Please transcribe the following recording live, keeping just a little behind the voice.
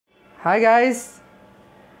Hi guys,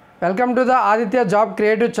 welcome to the Aditya Job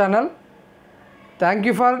Creative channel. Thank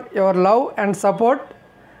you for your love and support.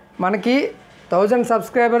 మనకి 1000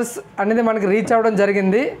 subscribers అనేది మనకి reach అవ్వడం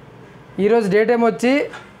జరిగింది. ఈరోజు డేట్ ఏమో వచ్చి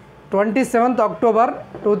 27th October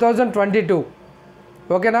 2022.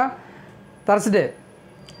 ఓకేనా, థర్స్డే.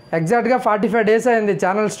 ఎగ్జాక్ట్గా 45 days అయింది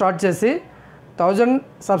ఛానల్ స్టార్ట్ చేసి. 1000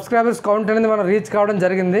 సబ్స్క్రైబర్స్ కౌంట్ అనేది మనం రీచ్ కావడం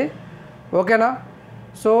జరిగింది. ఓకేనా,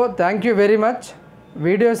 so thank you very much.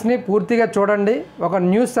 వీడియోస్ని పూర్తిగా చూడండి. ఒక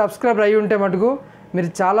న్యూ సబ్స్క్రైబర్ అయ్యి ఉంటే మటుకు మీరు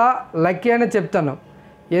చాలా లక్కీ అని చెప్తాను.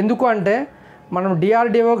 ఎందుకు అంటే మనం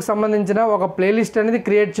DRDOకి సంబంధించిన ఒక ప్లేలిస్ట్ అనేది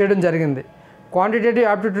క్రియేట్ చేయడం జరిగింది. క్వాంటిటేటివ్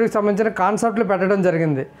యాప్టిట్యూడ్కి సంబంధించిన కాన్సెప్ట్లు పెట్టడం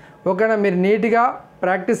జరిగింది. ఓకేనా, మీరు నీట్గా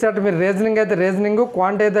ప్రాక్టీస్ చేస్తే మీరు రీజనింగ్ అయితే రీజనింగ్,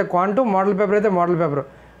 క్వాంట్ అయితే క్వాంటు, మోడల్ పేపర్ అయితే మోడల్ పేపర్,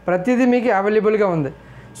 ప్రతిదీ మీకు అవైలబుల్గా ఉంది.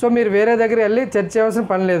 సో మీరు వేరే దగ్గర వెళ్ళి చెక్ చేయవలసిన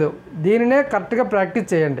పని లేదు. దీనినే కరెక్ట్గా ప్రాక్టీస్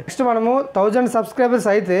చేయండి. నెక్స్ట్ మనము 1000 సబ్స్క్రైబర్స్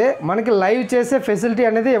అయితే మనకి లైవ్ చేసే ఫెసిలిటీ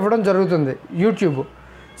అనేది ఇవ్వడం జరుగుతుంది యూట్యూబ్.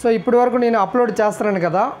 సో ఇప్పటి వరకు నేను అప్లోడ్ చేస్తున్నాను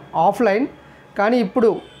కదా ఆఫ్లైన్, కానీ ఇప్పుడు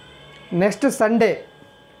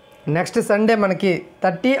నెక్స్ట్ సండే మనకి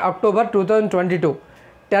 30 October 2022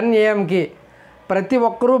 10 AM ప్రతి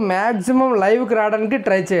ఒక్కరూ మ్యాక్సిమం లైవ్కి రావడానికి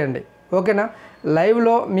ట్రై చేయండి. ఓకేనా,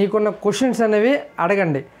 లైవ్లో మీకున్న క్వశ్చన్స్ అనేవి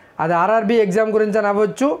అడగండి. అది RRB ఎగ్జామ్ గురించి అని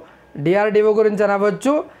అవ్వచ్చు, DRDO గురించి అని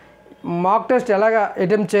అవ్వచ్చు, మాక్ టెస్ట్ ఎలాగ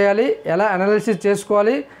అటెంప్ట్ చేయాలి, ఎలా అనాలిసిస్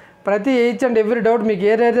చేసుకోవాలి, ప్రతి ఈచ్ అండ్ ఎవ్రీ డౌట్ మీకు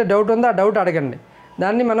ఏదైతే డౌట్ ఉందో ఆ డౌట్ అడగండి.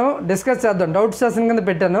 దాన్ని మనం డిస్కస్ చేద్దాం. డౌట్ సెషన్ కింద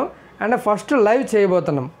పెట్టాను అండ్ ఫస్ట్ లైవ్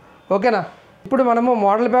చేయబోతున్నాం. ఓకేనా, ఇప్పుడు మనము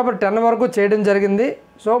మోడల్ పేపర్ 10 వరకు చేయడం జరిగింది.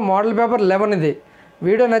 సో మోడల్ పేపర్ 11 ఇది.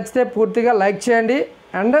 వీడియో నచ్చితే పూర్తిగా లైక్ చేయండి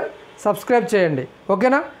అండ్ సబ్స్క్రైబ్ చేయండి.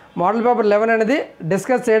 ఓకేనా, మోడల్ పేపర్ 11 అనేది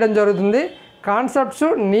డిస్కస్ చేయడం జరుగుతుంది. కాన్సెప్ట్స్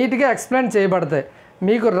నీట్గా ఎక్స్ప్లెయిన్ చేయబడతాయి.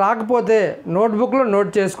 మీకు రాకపోతే నోట్బుక్లో నోట్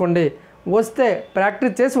చేసుకోండి, వస్తే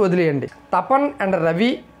ప్రాక్టీస్ చేసి వదిలేయండి. Tapan and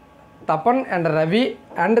Ravi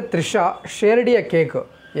and Trisha shared A cake.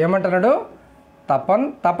 ఏమంటున్నాడు?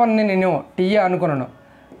 తపన్ని నేను టీఏ అనుకున్నాను,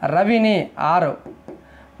 రవిని ఆర్,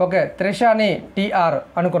 ఓకే, త్రిషని TR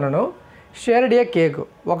అనుకున్నాను. షేర్డ్ ఏ కేక్,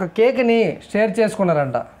 ఒక కేక్ని షేర్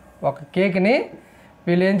చేసుకున్నారంట. ఒక కేక్ని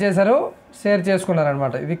వీళ్ళు ఏం చేశారు? షేర్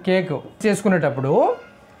చేసుకున్నారనమాట. ఇది కేక్ చేసుకునేటప్పుడు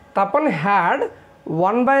తపన్ హ్యాడ్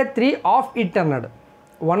 1/3 ఆఫ్ ఇట్ అన్నాడు.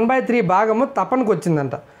 1/3 భాగము తపన్కి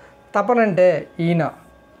వచ్చిందంట. తపన్ అంటే ఈయన.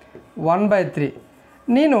 1/3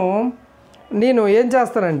 నేను ఏం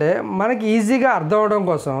చేస్తానంటే మనకి ఈజీగా అర్థం అవడం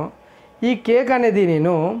కోసం ఈ కేక్ అనేది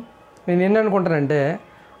నేను ఎన్ని అనుకుంటానంటే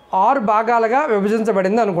 6 భాగాలుగా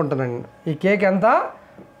విభజించబడింది అనుకుంటున్నాను. ఈ కేక్ ఎంత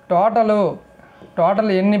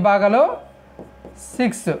టోటల్ ఎన్ని భాగాలు?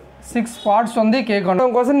 6 పార్ట్స్ ఉంది కేక్ ఉండడం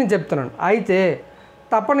కోసం నేను చెప్తున్నాను. అయితే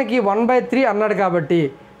తపన్కి 1/3 అన్నాడు కాబట్టి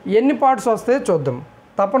ఎన్ని పార్ట్స్ వస్తాయో చూద్దాం.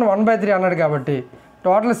 తపన్ 1/3 అన్నాడు కాబట్టి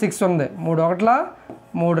టోటల్ 6 ఉంది. 3 1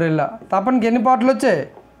 3 2. తపన్కి ఎన్ని పార్ట్లు వచ్చాయి?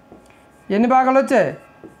 ఎన్ని భాగాలు వచ్చాయి?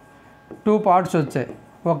 2 పార్ట్స్ వచ్చాయి.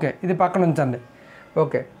 ఓకే, ఇది పక్కన ఉంచండి.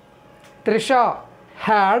 Okay, Trisha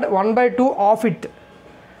had 1/2 of it.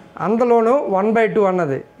 అందులోనూ 1/2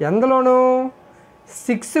 అన్నది. ఎందులోనూ?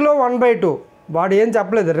 6లో 1/2. వాడు ఏం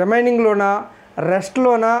చెప్పలేదు, రిమైనింగ్లోనా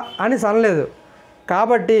రెస్ట్లోనా అని అనలేదు.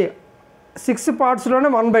 కాబట్టి 6 పార్ట్స్లోనే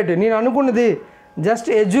 1/2. నేను అనుకున్నది జస్ట్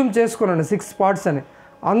ఎజ్యూమ్ చేసుకున్నాను 6 పార్ట్స్ అని.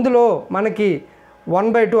 అందులో మనకి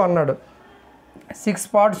 1/2 అన్నాడు. 6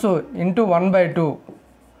 పార్ట్స్ ఇంటూ 1/2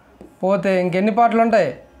 పోతే ఇంకెన్ని పార్ట్లు ఉంటాయి?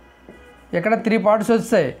 ఇక్కడ 3 పార్ట్స్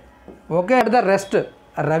వచ్చాయి. Okay, the rest,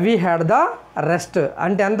 Ravi had the rest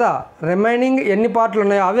అంటే ఎంత? రిమైనింగ్ ఎన్ని పార్ట్లు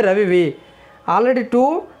ఉన్నాయో అవి రవివి. ఆల్రెడీ 2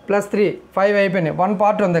 + 3 5 అయిపోయినాయి. 1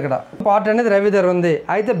 పార్ట్ ఉంది. ఇక్కడ పార్ట్ అనేది రవి దగ్గర ఉంది.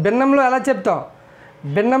 అయితే భిన్నంలో ఎలా చెప్తాం?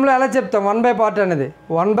 1/part అనేది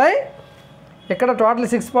ఇక్కడ టోటల్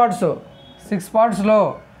 6 పార్ట్స్. 6 పార్ట్స్లో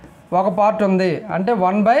ఒక పార్ట్ ఉంది అంటే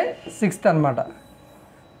 1/6 అనమాట.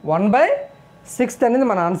 1/6 అనేది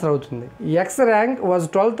మన ఆన్సర్ అవుతుంది. X rank was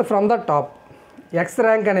 12th from the top. X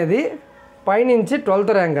rank అనేది పైనుంచి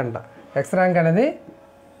 12th ర్యాంక్ అంట. ఎక్స్ ర్యాంక్ అనేది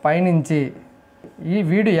పైనుంచి, ఈ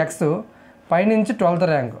వీడు ఎక్స్ పైనుంచి 12th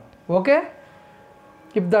rank. Okay,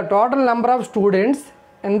 if the total number of students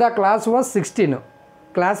in the class was 16.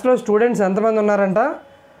 క్లాస్లో స్టూడెంట్స్ ఎంతమంది ఉన్నారంట?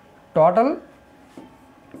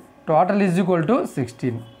 Total is equal to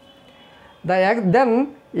 16. Then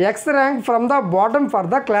X rank from the bottom for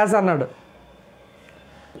the class అన్నాడు.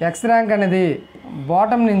 ఎక్స్ ర్యాంక్ అనేది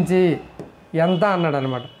బాటమ్ నుంచి ఎంత అన్నాడు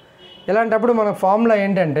అనమాట. ఇలాంటప్పుడు మన ఫార్ములా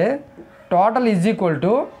ఏంటంటే total is equal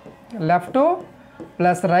to left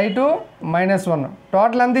plus right -1.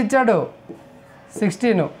 Total ఎంత ఇచ్చాడు?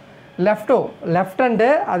 16. లెఫ్ట్ అంటే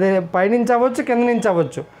అది పైనుంచి అవ్వచ్చు, కింద నుంచి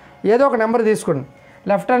అవ్వచ్చు, ఏదో ఒక నెంబర్ తీసుకోండి.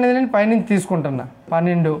 లెఫ్ట్ అనేది నేను పైనుంచి తీసుకుంటున్నా.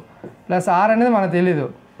 12 + 6 అనేది మనకు తెలీదు.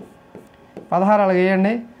 16 అలాగ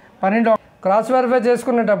వేయండి. 12 క్రాస్ వెరిఫై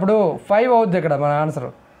చేసుకునేటప్పుడు 5 అవుద్ది ఇక్కడ మన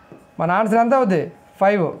ఆన్సర్ ఎంత అవుద్ది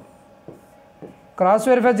 5. క్రాస్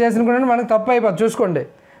వెరిఫై చేసుకుంటే మనకు తప్పు అయిపోతుంది చూసుకోండి.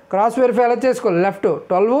 క్రాస్ వెరిఫై ఎలా చేసుకోవాలి, లెఫ్ట్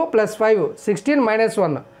 12 + 5 16 -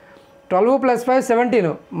 1, 12 + 5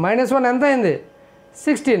 17 -1 ఎంత అయింది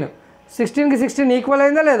 16, 16కి 16 ఈక్వల్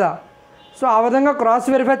అయిందా లేదా? సో ఆ విధంగా క్రాస్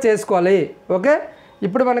వెరిఫై చేసుకోవాలి. ఓకే,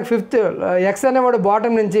 ఇప్పుడు మనకి 5th ఎక్స్ అనేవాడు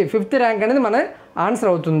బాటమ్ నుంచి 5th ర్యాంక్ అనేది మన ఆన్సర్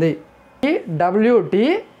అవుతుంది.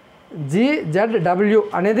 WTGZW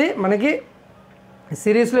అనేది మనకి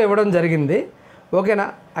సిరీస్లో ఇవ్వడం జరిగింది. ఓకేనా,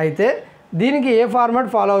 అయితే దీనికి ఏ ఫార్మాట్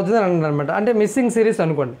ఫాలో అవుతుంది అని అనమాట. అంటే మిస్సింగ్ సిరీస్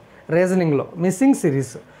అనుకోండి, రీజనింగ్లో మిస్సింగ్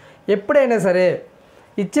సిరీస్. ఎప్పుడైనా సరే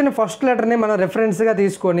ఇచ్చిన ఫస్ట్ లెటర్ని మనం రెఫరెన్స్గా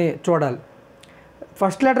తీసుకొని చూడాలి.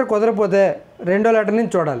 ఫస్ట్ లెటర్ కుదరపోతే రెండో లెటర్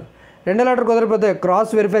నుంచి చూడాలి. రెండో లెటర్ కుదరపోతే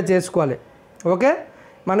క్రాస్ వెరిఫై చేసుకోవాలి. ఓకే,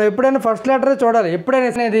 మనం ఎప్పుడైనా ఫస్ట్ లెటర్ చూడాలి. ఎప్పుడైనా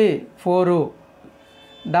అనేది 4,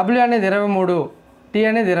 W అనేది 23, T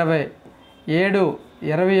అనేది 20, 7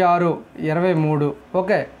 26 23.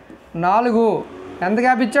 ఓకే, 4 ఎంత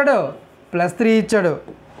గ్యాప్ ఇచ్చాడు +3 ఇచ్చాడు.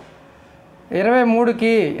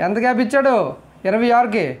 23కి ఎంత గ్యాప్ ఇచ్చాడు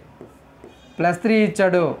 26కి +3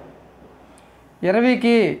 ఇచ్చాడు.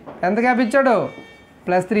 20కి ఎంత గ్యాప్ ఇచ్చాడు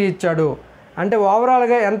 +3 ఇచ్చాడు. అంటే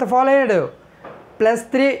ఓవరాల్గా ఎంత ఫాలో అయ్యాడు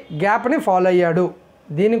 +3 గ్యాప్ని ఫాలో అయ్యాడు.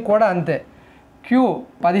 దీనికి కూడా అంతే. Q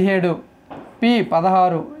 17, P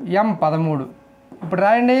 16, M 13. ఇప్పుడు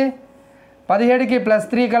రాయండి. 17కి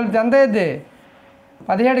 +3 కలిపితే ఎంత అయ్యింది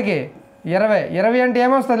 17కి 20. 20 అంటే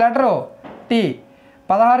ఏమొస్తుంది లెటరు T.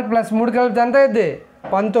 16కి +3 కలిపితే ఎంత అయ్యింది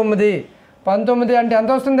 19. 19 అంటే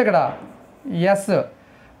ఎంత వస్తుంది ఇక్కడ S.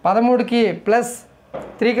 13కి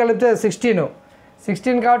 +3 కలిపితే 16.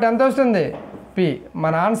 16 కాబట్టి ఎంత వస్తుంది P.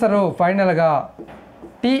 మన ఆన్సరు ఫైనల్గా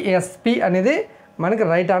TSP అనేది మనకి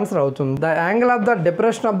రైట్ ఆన్సర్ అవుతుంది. The angle of the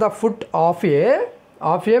depression of the foot of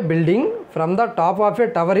A building from the top of A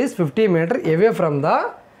tower is 50 metre away from the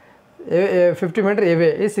 50 metre away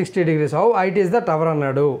is 60 degrees. How height is the tower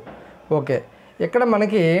అన్నాడు. Okay, ఇక్కడ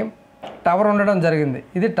మనకి tower ఉండడం జరిగింది.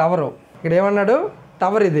 ఇది tower. ఇక్కడ ఏమన్నాడు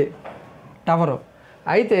tower, ఇది tower.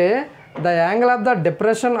 అయితే the angle of the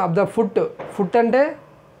depression of the foot అంటే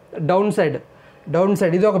డౌన్ సైడ్.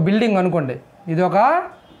 ఇది ఒక బిల్డింగ్ అనుకోండి.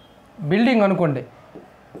 Building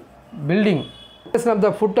of the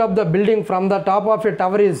foot of the building from the top of A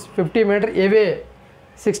tower is 50 metre away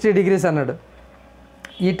 60 degrees అన్నాడు.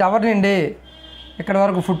 ఈ టవర్ నుండి ఇక్కడ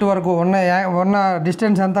వరకు ఫుట్ వరకు ఉన్న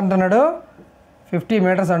డిస్టెన్స్ ఎంత అంటున్నాడు 50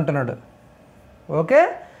 meters అంటున్నాడు. ఓకే,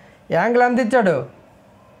 యాంగిల్ ఎంత ఇచ్చాడు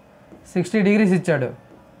 60 degrees ఇచ్చాడు.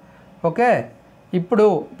 ఓకే, ఇప్పుడు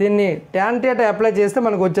దీన్ని tan θ అప్లై చేస్తే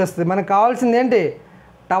మనకు వచ్చేస్తుంది. మనకు కావాల్సింది ఏంటి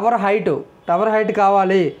టవర్ హైట్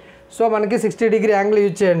కావాలి. సో మనకి 60 degree యాంగిల్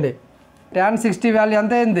యూజ్ చేయండి. tan 60 వాల్యూ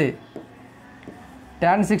ఎంత అయింది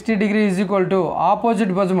tan 60 degree is equal to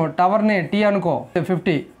opposite భుజము టవర్ని T అనుకో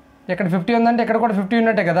 50. ఇక్కడ 50 ఉందంటే ఇక్కడ కూడా 50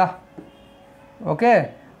 ఉన్నట్టే కదా. Okay,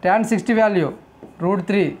 tan 60 value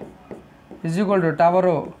 √3 is equal to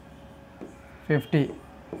tower 50.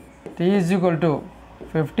 T is equal to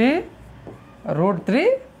 50 √3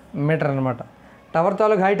 metre అనమాట. టవర్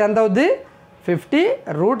తాలూకు హైట్ ఎంత అవుద్ది 50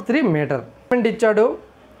 √3 మీటర్. స్టేట్మెంట్ ఇచ్చాడు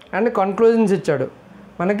అండ్ కన్క్లూజన్స్ ఇచ్చాడు.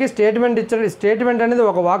 మనకి స్టేట్మెంట్ ఇచ్చాడు. స్టేట్మెంట్ అనేది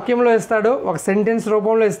ఒక వాక్యంలో ఇస్తాడు, ఒక సెంటెన్స్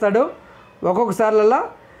రూపంలో ఇస్తాడు. ఒక్కొక్కసార్లల్లా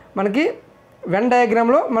మనకి వెన్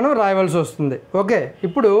డయాగ్రామ్లో మనం రాయవలసి వస్తుంది. ఓకే,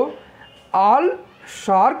 ఇప్పుడు ఆల్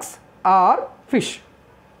షార్క్స్ ఆర్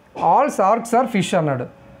ఫిష్ అన్నాడు.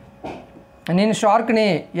 నేను షార్క్ని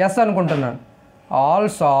ఎస్ అనుకుంటున్నాను. ఆల్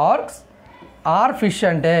షార్క్స్ ఆర్ ఫిష్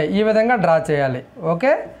అంటే ఈ విధంగా డ్రా చేయాలి.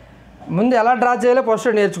 ఓకే, ముందు ఎలా డ్రా చేయాలో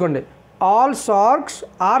ఫస్ట్ నేర్చుకోండి. ఆల్ షార్క్స్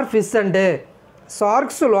ఆర్ ఫిష్ అంటే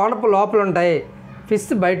షార్క్స్ లోపల ఉంటాయి, ఫిష్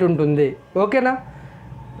బయట ఉంటుంది. ఓకేనా,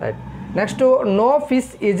 right. Next no fish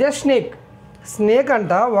is a snake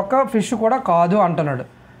అంట ఒక ఫిష్ కూడా కాదు అంటున్నాడు.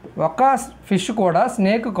 ఒక ఫిష్ కూడా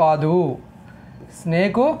స్నేక్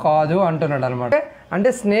కాదు అంటున్నాడు అనమాట. అంటే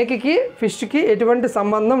స్నేక్కి ఫిష్కి ఎటువంటి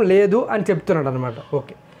సంబంధం లేదు అని చెప్తున్నాడు అనమాట.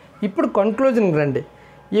 ఓకే, ఇప్పుడు కన్క్లూజన్కి రండి.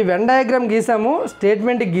 ఈ వెన్ డయాగ్రామ్ గీసాము,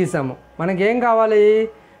 స్టేట్మెంట్కి గీసాము. మనకేం కావాలి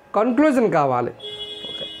కన్క్లూజన్ కావాలి.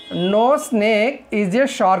 No snake is a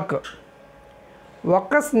shark.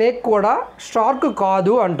 ఒక్క స్నేక్ కూడా షార్క్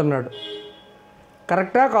కాదు అంటున్నాడు.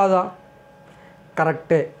 కరెక్టా కాదా?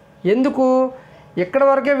 కరెక్టే. ఎందుకు? ఎక్కడ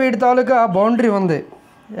వరకే వీటి తాలూకా బౌండరీ ఉంది.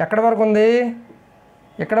 ఎక్కడ వరకు ఉంది?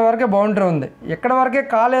 ఇక్కడ వరకే బౌండరీ ఉంది. ఎక్కడ వరకే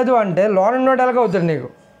కాలేదు అంటే లోన్ నోట్ ఎలాగ అవుతుంది నీకు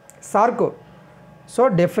shark. So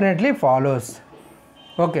definitely follows.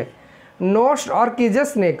 Okay, no shark is a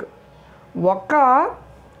snake. ఒక్క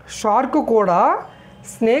షార్క్ కూడా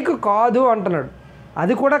స్నేక్ కాదు అంటున్నాడు.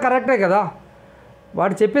 అది కూడా కరెక్టే కదా,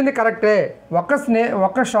 వాడు చెప్పింది కరెక్టే.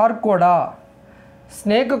 ఒక్క షార్క్ కూడా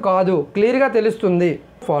స్నేక్ కాదు, క్లియర్గా తెలుస్తుంది.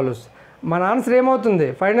 ఫాలోస్. మన ఆన్సర్ ఏమవుతుంది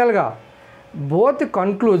ఫైనల్గా? Both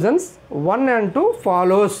conclusions 1 and 2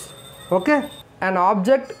 follows. Okay. An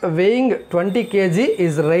object weighing 20 kg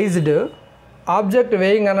is raised. Object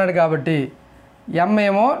weighing అన్నాడు కాబట్టి ఎం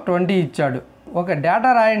ఏమో 20 ఇచ్చాడు. ఓకే, డేటా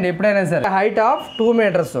రాయండి ఎప్పుడైనా సరే. Height of 2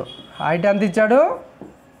 meters. హైట్ ఎంత ఇచ్చాడు?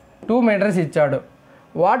 2 meters ఇచ్చాడు.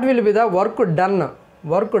 What will be the work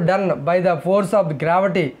done by the force of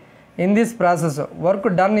gravity in this process? Work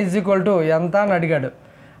done is equal to ఎంత అని అడిగాడు.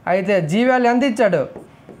 అయితే జీ వాల్యూ ఎంత ఇచ్చాడు?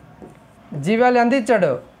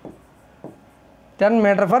 10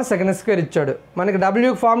 meter/s² ఇచ్చాడు. మనకి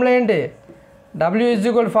డబ్ల్యూకి ఫార్ములా ఏంటి? డబ్ల్యూ ఈజ్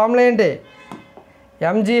ఈక్వల్ ఫార్ములా ఏంటి?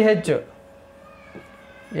 ఎంజీహెచ్.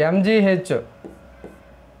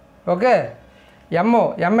 ఓకే. ఎమ్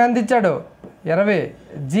ఎంత ఇచ్చాడు? 20.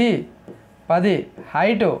 జీ 10.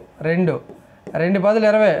 Height 2 2 10 20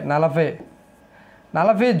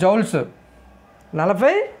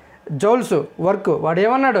 40 joules work. వాడు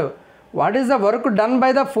ఏమన్నాడు? What is the work done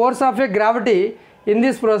by the force of A gravity in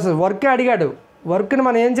this process? వర్కే అడిగాడు. వర్క్ని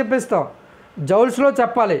మనం ఏం చెప్పిస్తాం? జౌల్స్లో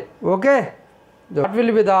చెప్పాలి. Okay. What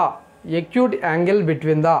will be the acute angle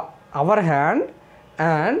between the hour hand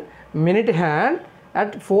and minute hand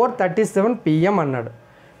at 4:37 PM అన్నాడు.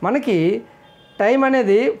 మనకి టైం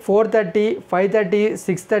అనేది 4:30, 5:30,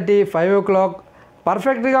 6:30, 5 o'clock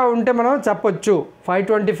పర్ఫెక్ట్గా ఉంటే మనం చెప్పొచ్చు.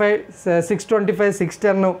 5:25, 6:25,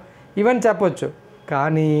 6:10 ఈవెన్ చెప్పొచ్చు.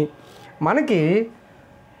 కానీ మనకి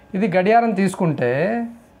ఇది గడియారం తీసుకుంటే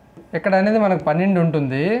ఇక్కడ అనేది మనకు 12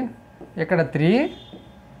 ఉంటుంది, ఇక్కడ 3,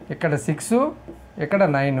 ఇక్కడ 6, ఇక్కడ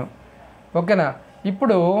 9. ఓకేనా?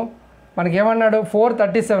 ఇప్పుడు మనకేమన్నాడు?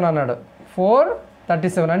 4:37 అన్నాడు.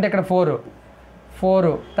 4:37 అంటే ఇక్కడ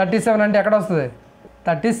 4:37 అంటే ఎక్కడ వస్తుంది?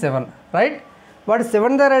 37, రైట్? వాడు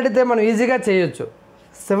 7 దగ్గర అడిగితే మనం ఈజీగా చేయొచ్చు.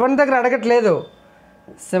 7 దగ్గర అడగట్లేదు.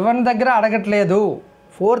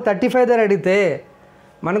 4:35 దగ్గర అడిగితే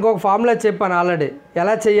మనకు ఒక ఫార్ములా చెప్పాను ఆల్రెడీ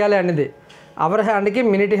ఎలా చేయాలి అనేది. అవర్ హ్యాండ్కి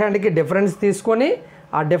మినిట్ హ్యాండ్కి డిఫరెన్స్ తీసుకొని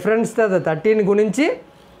ఆ డిఫరెన్స్ 13 గుణించి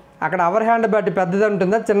అక్కడ అవర్ హ్యాండ్ బట్టి పెద్దది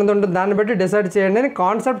ఉంటుందా చిన్నది ఉంటుందా దాన్ని బట్టి డిసైడ్ చేయండి అని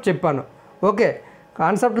కాన్సెప్ట్ చెప్పాను. ఓకే.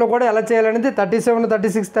 కాన్సెప్ట్లో కూడా ఎలా చేయాలనేది 37,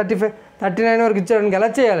 36, 35, 39 వరకు ఇచ్చేయడానికి ఎలా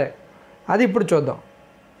చేయాలి అది ఇప్పుడు చూద్దాం.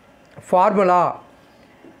 ఫార్ములా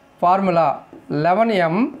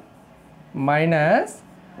 11m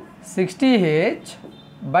 -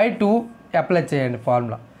 60h/2 అప్లై చేయండి.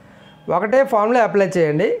 ఒకటే ఫార్ములా అప్లై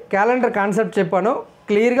చేయండి. క్యాలెండర్ కాన్సెప్ట్ చెప్పాను,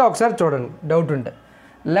 క్లియర్గా ఒకసారి చూడండి డౌట్ ఉంటే.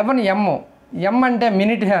 11m, ఎం అంటే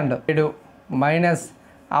minute hand minus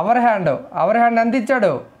hour hand ఎంత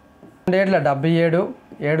ఇచ్చాడు? 77,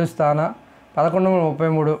 7 స్థాన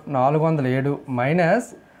 1133, 407 మైనస్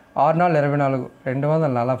 6 4 24,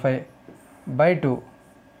 240/2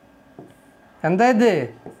 ఎంత అయింది?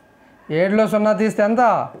 7లో 0 తీస్తే ఎంత?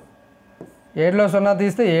 7లో 0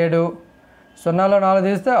 తీస్తే 7, 0లో 4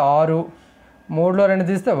 తీస్తే 6, 3లో 2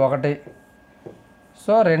 తీస్తే 1.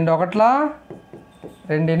 So 2 1ల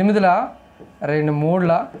 2 8ల 2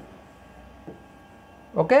 3ల.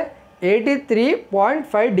 Okay.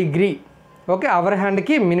 83.5 degree. Okay. Hour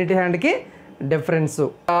హ్యాండ్కి మినిట్ హ్యాండ్కి difference.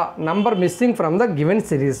 Number missing from the given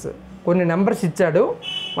series. కొన్ని నెంబర్స్ ఇచ్చాడు,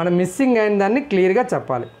 మనం మిస్సింగ్ అయిన దాన్ని క్లియర్గా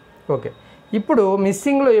చెప్పాలి. ఓకే. ఇప్పుడు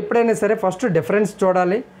మిస్సింగ్లో ఎప్పుడైనా సరే ఫస్ట్ డిఫరెన్స్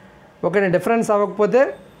చూడాలి. ఓకే. డిఫరెన్స్ అవ్వకపోతే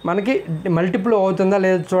మనకి మల్టిపుల్ అవుతుందా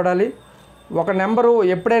లేదో చూడాలి. ఒక నెంబరు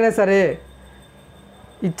ఎప్పుడైనా సరే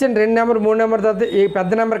ఇచ్చిన 2 నెంబర్ 3 నెంబర్ తర్వాత ఈ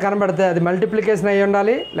పెద్ద నెంబర్ కనబడితే అది మల్టిప్లికేషన్ అయ్యి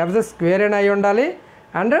ఉండాలి, లేకపోతే స్క్వేర్ అయినా అయ్యి ఉండాలి.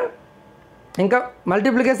 అండ్ ఇంకా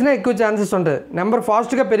మల్టిప్లికేషనే ఎక్కువ ఛాన్సెస్ ఉంటుంది. నెంబర్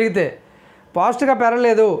ఫాస్ట్గా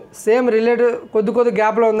పెరగలేదు, సేమ్ రిలేటివ్ కొద్ది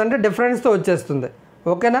గ్యాప్లో ఉందంటే డిఫరెన్స్తో వచ్చేస్తుంది.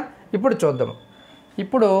 ఓకేనా? ఇప్పుడు చూద్దాం.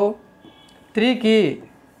 ఇప్పుడు 3కి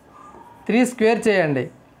 3 స్క్వేర్ చేయండి.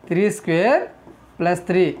 3 స్క్వేర్ +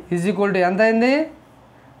 3 = ఎంత అయింది?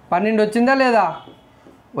 12 వచ్చిందా లేదా?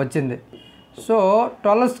 వచ్చింది. So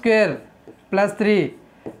 12 square + 3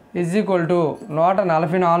 =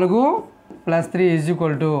 144 + 3 =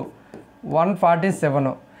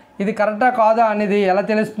 147. ఇది కరెక్టా కాదా అనేది ఎలా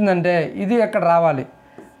తెలుస్తుందంటే ఇది ఎక్కడ రావాలి.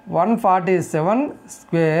 147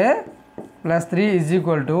 స్క్వేర్ + 3 =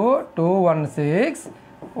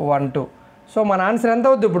 21612. సో మన ఆన్సర్ ఎంత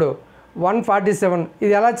అవుద్ది ఇప్పుడు? 147.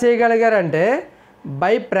 ఇది ఎలా చేయగలిగారంటే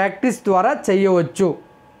బై ప్రాక్టీస్ ద్వారా చేయవచ్చు.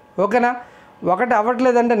 ఓకేనా? ఒకటి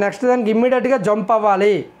అవ్వట్లేదంటే నెక్స్ట్ దానికి ఇమ్మీడియట్గా జంప్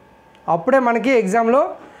అవ్వాలి. అప్పుడే మనకి ఎగ్జామ్లో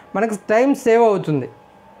మనకి టైం సేవ్ అవుతుంది.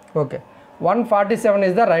 Okay. 147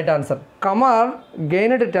 is the right answer. Kamar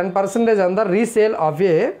gained 10% on the resale of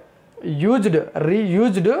a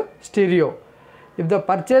reused stereo. If the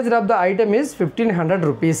purchase of the item is 1500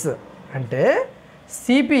 rupees. అంటే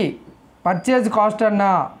సిపి పర్చేజ్ కాస్ట్ అన్నా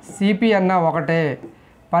సిపి అన్నా ఒకటే,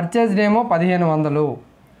 పర్చేజ్డ్ ఏమో 1500.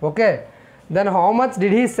 Okay, then how much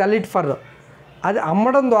did he sell it for? అది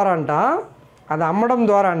అమ్మడం ద్వారా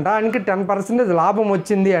అంట ఆయనకి 10% లాభం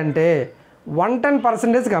వచ్చింది అంటే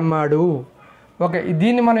 110%కి అమ్మాడు. ఓకే,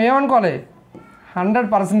 దీన్ని మనం ఏమనుకోవాలి?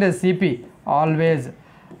 100% సిపి ఆల్వేజ్.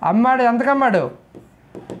 అమ్మాడు, ఎంతకు అమ్మాడు?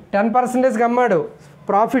 10%కి అమ్మాడు.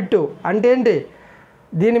 ప్రాఫిట్ అంటే ఏంటి?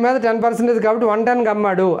 దీని మీద 10% కాబట్టి 110కి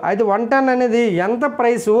అమ్మాడు. అయితే 110 అనేది ఎంత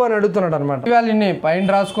ప్రైసు అని అడుగుతున్నాడు అనమాట. ఈ వాల్యూని పైన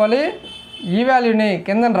రాసుకోవాలి, ఈ వాల్యూని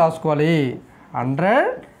కింద రాసుకోవాలి.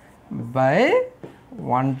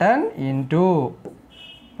 100/110 ఇంటూ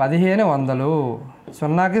 1500.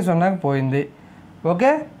 0కి 0కి పోయింది.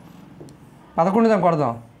 ఓకే, 11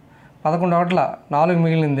 కొడదాం. 11 ఒకట్ల 4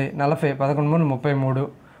 మిగిలింది, 40. 11 33.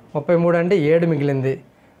 33 అంటే 7 మిగిలింది.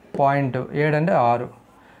 పాయింట్ 7 అంటే 6.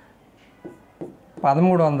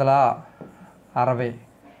 1360.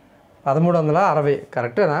 1360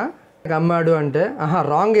 కరెక్టేనా? అమ్మాడు అంటే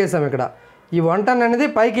రాంగ్ వేసాం ఇక్కడ. ఈ 110 అనేది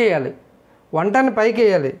పైకి వేయాలి, 110 పైకి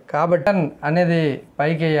వేయాలి కాబట్టి 10 అనేది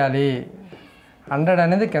పైకి వేయాలి, 100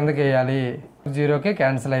 అనేది కిందకి వేయాలి. 0కి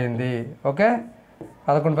క్యాన్సిల్ అయింది. ఓకే,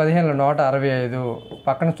 11 15 165.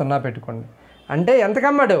 పక్కన 0 పెట్టుకోండి. అంటే ఎంతకు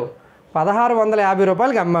అమ్మాడు? 1650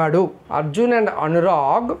 రూపాయలకి అమ్మాడు. Arjun and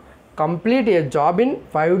Anurag complete A job in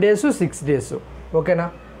 5 days 6 days. ఓకేనా?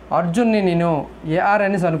 అర్జున్ని నేను ఏఆర్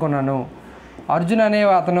అనేసి అనుకున్నాను. అర్జున్ అనే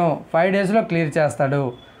అతను 5 daysలో క్లియర్ చేస్తాడు.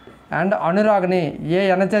 అండ్ అనురాగ్ని ఏ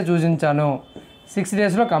అనచే సూచించాను, 6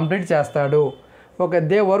 daysలో కంప్లీట్ చేస్తాడు. Okay,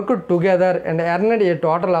 they work together and earned a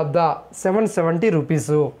total of the 770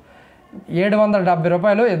 rupees. 770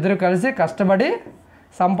 రూపాయలు ఇద్దరు కలిసి కష్టపడి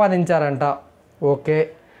సంపాదించారంట. ఓకే,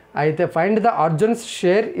 అయితే find the Arjun's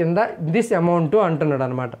share in this amount అంటున్నాడు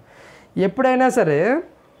అనమాట. ఎప్పుడైనా సరే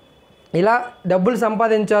ఇలా డబ్బులు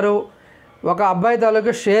సంపాదించారు, ఒక అబ్బాయి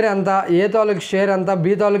తాలూకు షేర్ ఎంత, ఏ తాలూకు షేర్ ఎంత,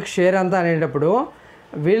 బి తాలూకు షేర్ ఎంత అనేటప్పుడు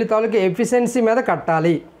వీళ్ళ తాలూకు ఎఫిషియన్సీ మీద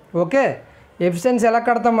కట్టాలి. ఓకే, ఎఫిషియన్సీ ఎలా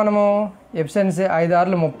కడతాం మనము? ఎఫిషియన్సీ 5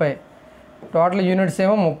 6 30. టోటల్ యూనిట్స్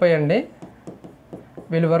ఏమో 30 అండి.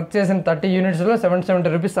 వీళ్ళు వర్క్ చేసిన 30 యూనిట్స్లో 770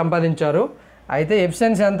 రూపీస్ సంపాదించారు. అయితే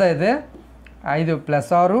ఎఫిషియన్సీ ఎంత అయితే 5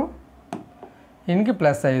 + 6 ఈయనకి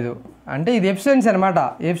 +5 అంటే ఇది ఎఫిషియన్సీ అనమాట.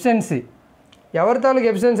 ఎఫిషియన్సీ ఎవరి తాలూకు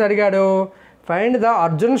ఎఫిషియన్సీ అడిగాడు? Find the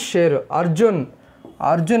Arjun share.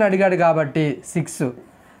 Arjun అడిగాడు కాబట్టి 6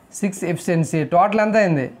 ఎఫిషియన్సీ. టోటల్ ఎంత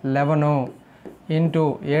అయింది? 11 ఇంటూ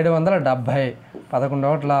 770. 11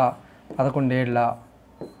 ఒకట్ల 11 ఏళ్ళ.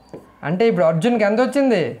 అంటే ఇప్పుడు అర్జున్కి ఎంత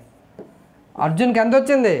వచ్చింది?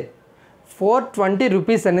 420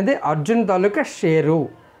 రూపీస్ అనేది అర్జున్ తాలూకా షేరు.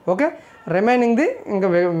 ఓకే, రిమైనింగ్ది ఇంకా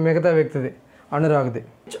మిగతా వ్యక్తిది, అనురాగ్ది.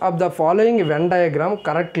 Of the following Venn diagram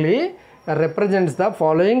correctly represents the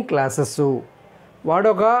following classes. వాడు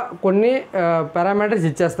కొన్ని పారామీటర్స్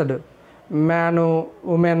ఇచ్చేస్తాడు. మ్యాను,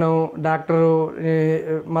 ఉమెను, డాక్టరు,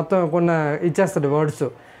 మొత్తం కొన్ని ఇచ్చేస్తాడు వర్డ్స్.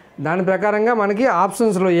 దాని ప్రకారంగా మనకి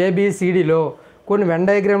ఆప్షన్స్లో ABCDలో కొన్ని వెన్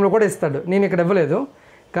డయాగ్రామ్లో కూడా ఇస్తాడు. నేను ఇక్కడ ఇవ్వలేదు,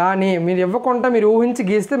 కానీ మీరు ఇవ్వకుండా మీరు ఊహించి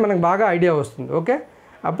గీస్తే మనకు బాగా ఐడియా వస్తుంది. ఓకే,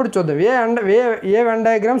 అప్పుడు చూద్దాం ఏ వెన్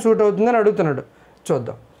డయాగ్రామ్ సూట్ అవుతుందని అడుగుతున్నాడు.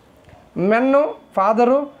 చూద్దాం. Men,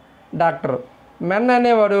 father, doctor. మెన్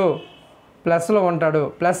అనేవాడు ప్లస్లో ఉంటాడు,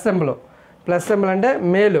 ప్లస్ సింబల్ అంటే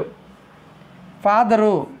మేలు.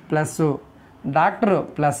 ఫాదరు ప్లస్, డాక్టరు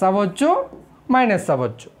ప్లస్ అవ్వచ్చు, మైనస్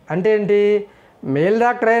అవ్వచ్చు. అంటే ఏంటి? మేల్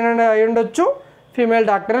డాక్టర్ అయినా అయి ఉండొచ్చు, ఫీమేల్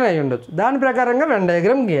డాక్టర్ అయినా అయి ఉండొచ్చు. దాని ప్రకారంగా వెన్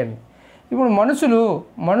డయాగ్రామ్ గీయండి. ఇప్పుడు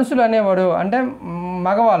మనుషులు అనేవాడు అంటే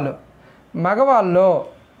మగవాళ్ళలో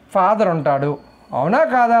ఫాదర్ ఉంటాడు. అవునా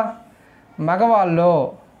కాదా? మగవాళ్ళలో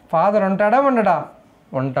ఫాదర్ ఉంటాడా ఉండడా?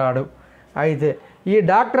 ఉంటాడు. అయితే ఈ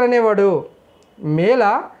డాక్టర్ అనేవాడు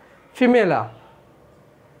మేలా ఫిమేలా?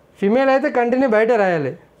 ఫిమేల్ అయితే కంటిన్యూ బయట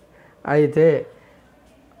రాయాలి. అయితే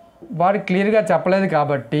వాడు క్లియర్గా చెప్పలేదు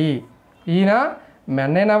కాబట్టి ఈయన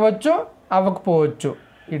మెన్ అయినా అవ్వచ్చు, అవ్వకపోవచ్చు.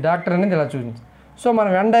 ఈ డాక్టర్ అనేది ఇలా చూపించి. సో మన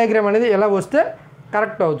వెన్ డయాగ్రామ్ అనేది ఎలా వస్తే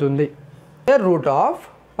కరెక్ట్ అవుతుంది. రూట్ ఆఫ్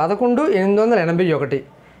 11,881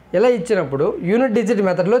 ఇలా ఇచ్చినప్పుడు యూనిట్ డిజిట్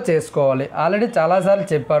మెథడ్లో చేసుకోవాలి. ఆల్రెడీ చాలాసార్లు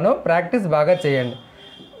చెప్పాను, ప్రాక్టీస్ బాగా చేయండి.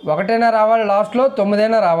 1 రావాలి, లాస్ట్లో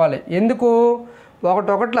 9 రావాలి. ఎందుకు?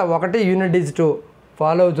 1 యూనిట్ డిజిట్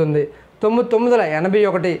ఫాలో అవుతుంది, 9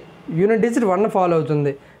 81 యూనిట్ డిజిట్ 1 ఫాలో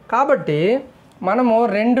అవుతుంది. కాబట్టి మనము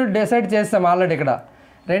 2 డిసైడ్ చేస్తాం. ఆల్రెడీ ఇక్కడ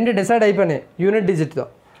 2 డిసైడ్ అయిపోయినాయి యూనిట్ డిజిట్తో.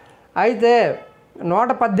 అయితే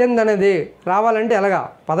 118 అనేది రావాలంటే ఎలాగా?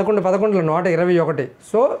 11 121.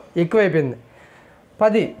 సో ఎక్కువైపోయింది.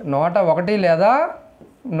 10 101 లేదా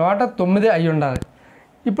 109 అయి ఉండాలి.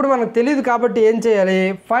 ఇప్పుడు మనకు తెలియదు కాబట్టి ఏం చేయాలి?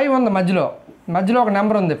 5 ఉంది మధ్యలో ఒక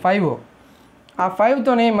నెంబర్ ఉంది 5. ఆ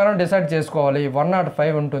 5తోని మనం డిసైడ్ చేసుకోవాలి.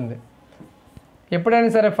 105 ఉంటుంది. ఎప్పుడైనా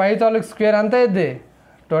సరే 5 తాలూకు స్క్వేర్ అంత అయింది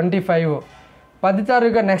 25. 10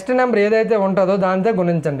 తారీఖు నెక్స్ట్ నెంబర్ ఏదైతే ఉంటుందో దాంతో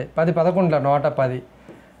గుణించండి. 10 11 110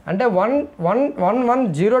 అంటే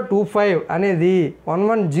 11025 అనేది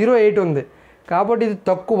 1108 ఉంది కాబట్టి ఇది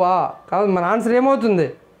తక్కువ. కాబట్టి మన ఆన్సర్ ఏమవుతుంది?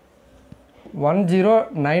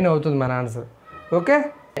 109 అవుతుంది మన ఆన్సర్. ఓకే.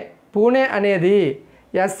 పూణే అనేది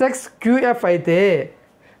SXQF అయితే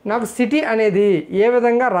నాకు సిటీ అనేది ఏ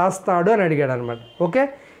విధంగా రాస్తాడు అని అడిగాడు అనమాట. ఓకే,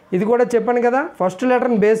 ఇది కూడా చెప్పాను కదా, ఫస్ట్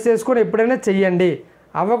లెటర్ని బేస్ చేసుకొని ఎప్పుడైనా చెయ్యండి.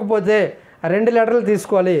 అవ్వకపోతే 2 లెటర్లు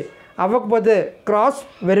తీసుకోవాలి, అవ్వకపోతే క్రాస్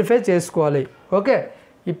వెరిఫై చేసుకోవాలి. ఓకే,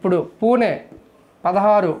 ఇప్పుడు పూణే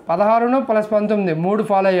 16 + 19 3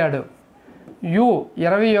 ఫాలో అయ్యాడు. యు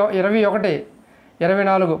 21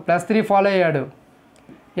 24 +3 ఫాలో అయ్యాడు.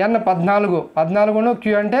 N 14 Q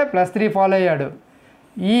అంటే +3 ఫాలో అయ్యాడు.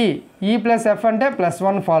 E + F అంటే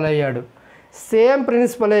 +1 ఫాలో అయ్యాడు. సేమ్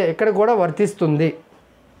ప్రిన్సిపలే ఇక్కడ కూడా వర్తిస్తుంది.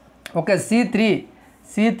 ఓకే, C3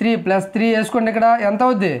 +3 వేసుకోండి. ఇక్కడ ఎంత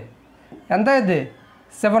అవుద్ది?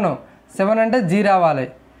 7 అంటే G రావాలి.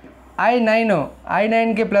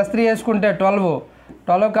 I9కి +3 వేసుకుంటే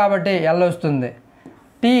 12 కాబట్టి L వస్తుంది.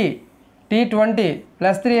 T20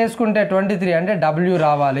 +3 వేసుకుంటే 23 అంటే W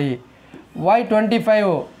రావాలి.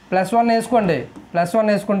 Y25 +1 వేసుకోండి, +1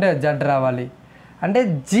 వేసుకుంటే Z రావాలి. అంటే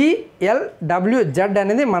GLWZ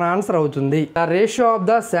అనేది మన ఆన్సర్ అవుతుంది. The ratio of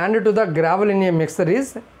the sand to the gravel in a mixer is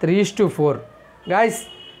 3:4. Guys,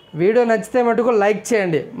 video నచ్చితే మటుకు లైక్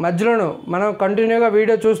చేయండి. మధ్యలోను మనం కంటిన్యూగా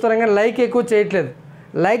వీడియో చూస్తున్నాం కానీ లైక్ ఎక్కువ చేయట్లేదు.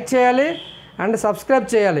 లైక్ చేయాలి అండ్ సబ్స్క్రైబ్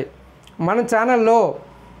చేయాలి. మన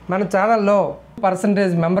ఛానల్లో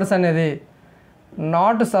పర్సంటేజ్ మెంబర్స్ అనేది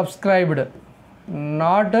నాట్ సబ్స్క్రైబ్డ్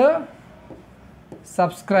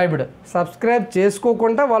సబ్స్క్రైబ్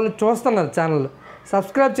చేసుకోకుండా వాళ్ళు చూస్తున్నారు ఛానల్.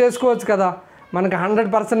 సబ్స్క్రైబ్ చేసుకోవచ్చు కదా, మనకు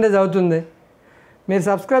 100% అవుతుంది. మీరు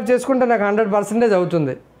సబ్స్క్రైబ్ చేసుకుంటే నాకు 100%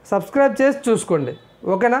 అవుతుంది. సబ్స్క్రైబ్ చేసి చూసుకోండి.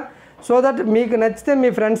 ఓకేనా? సో దట్ మీకు నచ్చితే మీ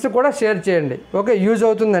ఫ్రెండ్స్ కూడా షేర్ చేయండి. ఓకే, యూజ్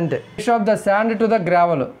అవుతుందంటే. Ratio of the sand to the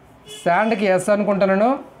gravel. శాండ్కి S అనుకుంటున్నాను,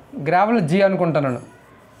 గ్రావెల్ G అనుకుంటున్నాను.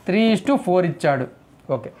 3:4 ఇచ్చాడు.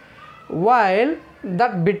 Okay, while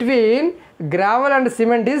that between gravel and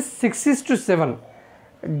cement is 6:7.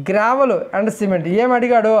 Gravel and cement ఏం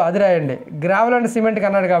అడిగాడో అది రాయండి. గ్రావెల్ అండ్ సిమెంట్కి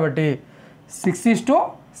అన్నాడు కాబట్టి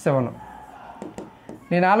 6:7.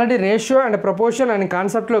 నేను ఆల్రెడీ రేషియో అండ్ ప్రపోర్షన్ అనే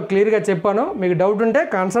కాన్సెప్ట్లో క్లియర్గా చెప్పాను. మీకు డౌట్ ఉంటే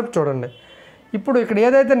కాన్సెప్ట్ చూడండి. ఇప్పుడు ఇక్కడ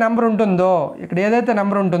ఏదైతే నెంబర్ ఉంటుందో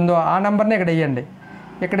ఆ నెంబర్ని ఇక్కడ వేయండి.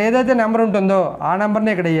 ఇక్కడ ఏదైతే నెంబర్ ఉంటుందో ఆ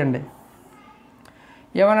నెంబర్ని ఇక్కడ వేయండి.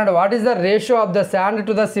 ఏమన్నాడు? What is the ratio of the sand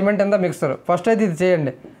to the cement in the mixer. First అయితే ఇది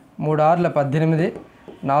చేయండి. 3 6 18,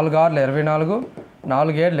 4 6 24, 4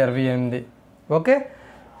 7 28. Okay,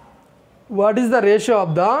 what is the ratio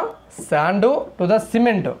of the sand to the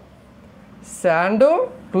cement? Sand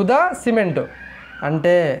to the cement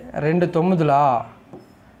అంటే 2 9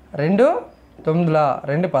 2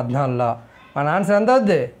 14. మన ఆన్సర్ ఎంత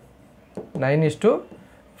అవుద్ది?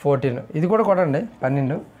 9:14. ఇది కూడా కొట్టండి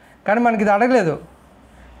 12. కానీ మనకి ఇది అడగలేదు.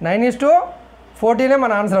 9:14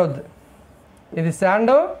 మన ఆన్సర్ అవుద్ది. ఇది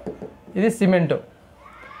శాండ్, ఇది సిమెంటు.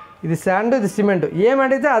 ఇది శాండ్, ఇది సిమెంటు.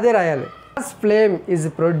 ఏమడిగితే అదే రాయాలి. Gas flame is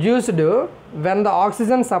produced when the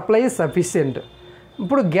oxygen supply is sufficient.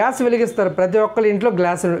 ఇప్పుడు గ్యాస్ వెలిగిస్తారు. ప్రతి ఒక్కరి ఇంట్లో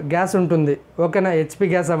గ్యాస్ ఉంటుంది. ఓకేనా? HP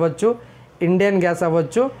గ్యాస్ అవ్వచ్చు, ఇండియన్ గ్యాస్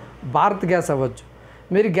అవ్వచ్చు, భారత్ గ్యాస్ అవ్వచ్చు.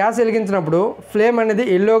 మీరు గ్యాస్ వెలిగించినప్పుడు ఫ్లేమ్ అనేది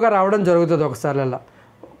ఎల్లోగా రావడం జరుగుతుంది. ఒకసారి అలా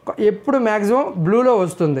ఎప్పుడు మ్యాక్సిమం బ్లూలో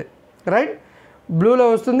వస్తుంది. రైట్? బ్లూలో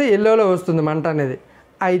వస్తుంది, ఎల్లోలో వస్తుంది మంట అనేది.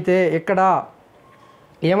 అయితే ఇక్కడ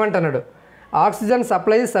ఏమంటున్నాడు? ఆక్సిజన్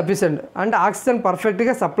సప్లై సఫిషియంట్ అంటే ఆక్సిజన్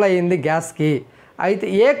పర్ఫెక్ట్గా సప్లై అయింది గ్యాస్కి. అయితే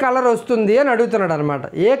ఏ కలర్ వస్తుంది అని అడుగుతున్నాడు అనమాట.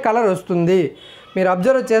 ఏ కలర్ వస్తుంది మీరు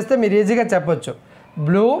అబ్జర్వ్ చేస్తే మీరు ఈజీగా చెప్పొచ్చు.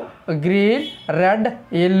 Blue, green, red,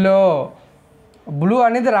 yellow. Blue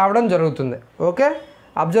అనేది రావడం జరుగుతుంది. ఓకే,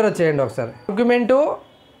 అబ్జర్వ్ చేయండి ఒకసారి. ఆర్గ్యుమెంటు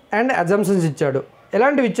అండ్ అజంప్షన్స్ ఇచ్చాడు.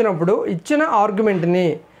 ఇలాంటివి ఇచ్చినప్పుడు ఇచ్చిన ఆర్గ్యుమెంట్ని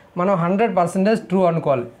మనం 100% ట్రూ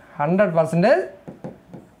అనుకోవాలి. 100%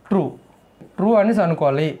 ట్రూ అనేసి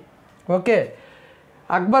అనుకోవాలి. Okay,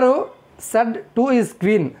 Akbar said to is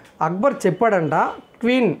queen. Akbar చెప్పాడంట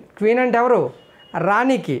క్వీన్ అంటే ఎవరు?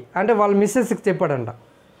 రాణికి, అంటే వాళ్ళ మిస్సెస్కి చెప్పాడంట.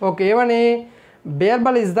 ఓకే, ఏమని?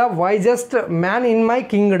 Birbal is the wisest man in my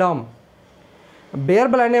Kingdom.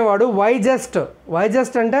 Birbal అనేవాడు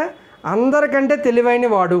వైజెస్ట్ అంటే అందరికంటే తెలివైన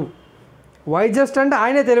వాడు. వైజెస్ట్ అంటే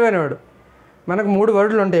ఆయనే తెలివైనవాడు. మనకు 3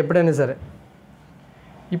 వర్డ్లు ఉంటాయి ఎప్పుడైనా సరే.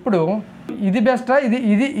 ఇప్పుడు ఇది బెస్టా,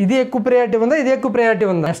 ఇది ఎక్కువ ప్రయారిటీ ఉందా, ఇది ఎక్కువ ప్రయారిటీ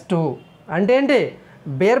ఉందా? బెస్ట్ అంటే ఏంటి?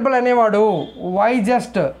 బీర్బల్ అనేవాడు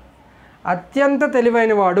వైజెస్ట్, అత్యంత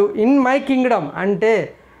తెలివైనవాడు. ఇన్ మై కింగ్డమ్ అంటే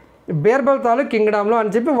బీర్బల్ తాలూ కింగ్డమ్లో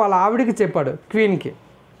అని చెప్పి వాళ్ళ ఆవిడికి చెప్పాడు, క్వీన్కి.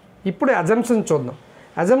 ఇప్పుడు అజంప్షన్స్ చూద్దాం.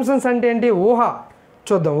 అజంప్షన్స్ అంటే ఏంటి? ఊహ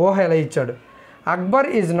చూద్దాం. ఊహ ఎలా ఇచ్చాడు? Akbar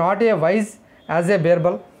is not a wise as a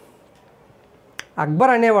Birbal.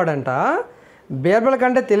 Akbar అనేవాడంట Birbal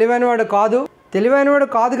కంటే తెలివైనవాడు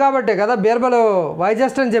కాదు కాబట్టే కదా బీర్బల్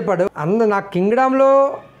వైజస్ట్ అని చెప్పాడు. నా కింగ్డమ్లో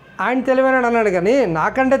ఆయన తెలివైనవాడు అన్నాడు కానీ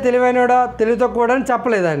నాకంటే తెలివైనవాడా తెలివి తక్కువడా అని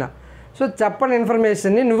చెప్పలేదు ఆయన. సో చెప్పని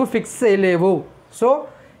ఇన్ఫర్మేషన్ని నువ్వు ఫిక్స్ చేయలేవు. So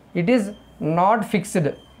it is not fixed,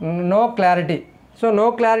 no clarity. So no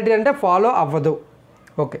clarity అంటే ఫాలో అవ్వదు.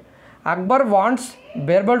 Okay. Akbar wants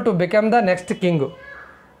Birbal to become the next king.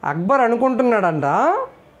 Akbar అనుకుంటున్నాడంట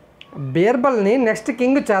బీర్బల్ని next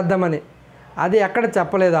king చేద్దామని. అది ఎక్కడ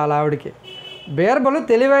చెప్పలేదు అలా ఆవిడికి. బీర్బల్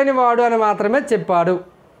తెలివైన వాడు అని మాత్రమే చెప్పాడు.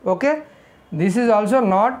 Okay. This is also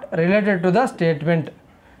not related to the statement.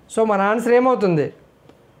 So మన ఆన్సర్ ఏమవుతుంది?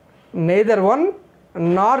 Neither one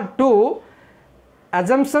Nar two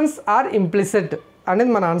assumptions are implicit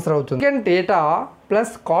అనేది మన ఆన్సర్ అవుతుంది. Second theta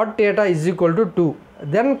plus cot theta is equal to 2.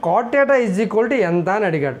 Then cot theta is equal to ఎంత అని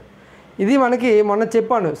అడిగాడు. ఇది మనకి మొన్న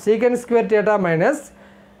చెప్పాను, secant square theta minus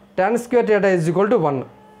tan square theta is equal to 1.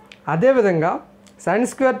 అదేవిధంగా sine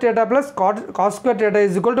square theta plus cos square theta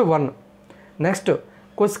is equal to 1. Next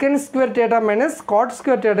కొసెకెన్ square theta minus cot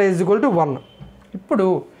square theta is equal to 1. ఇప్పుడు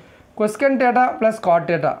కొసెకెన్ theta plus cot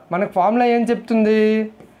theta మనకు formula ఏం చెప్తుంది?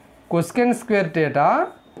 కొసెకెన్ square theta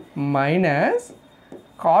minus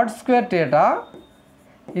cot square theta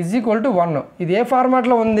is equal to 1. ఇది ఏ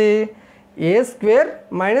ఫార్మాట్లో ఉంది? ఏ square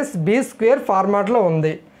minus B square ఫార్మాట్లో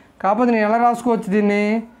ఉంది. కాకపోతే నేను ఎలా రాసుకోవచ్చు దీన్ని?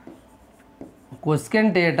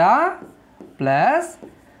 కొసెకెన్ theta plus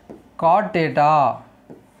cot theta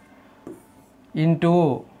into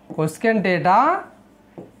కొసెకెన్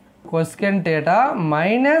theta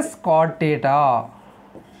minus cot theta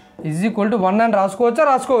is equal to 1 అని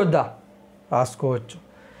రాసుకోవద్దా? రాసుకోవచ్చు.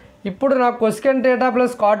 ఇప్పుడు నాకు కొసెకెన్ theta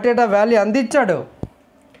plus cot theta value ఎంత ఇచ్చాడు?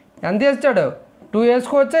 2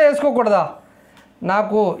 వేసుకోకూడదా?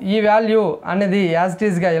 నాకు ఈ వాల్యూ అనేది యాజ్ ఇట్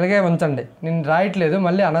ఈజ్గా ఇలాగే ఉంచండి. నేను రాయట్లేదు,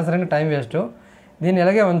 మళ్ళీ అనవసరంగా టైం వేస్ట్. దీన్ని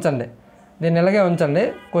ఇలాగే ఉంచండి.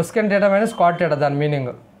 కొసెకెన్ థీటా మైనస్ కాట్ థీటా దాని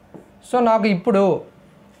మీనింగ్. సో నాకు ఇప్పుడు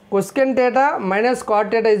కొసెకెన్ theta minus cot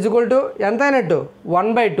theta is equal to ఎంత అయినట్టు?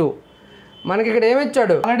 1/2. మనకి ఇక్కడ ఏమి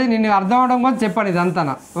ఇచ్చాడు? ఆల్రెడీ నేను అర్థం అవడం కోసం చెప్పాను ఇదంతా.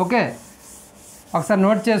 ఓకే, ఒకసారి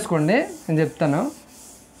నోట్ చేసుకోండి, నేను చెప్తాను.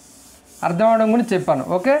 అర్థం అవడం గురించి చెప్పాను.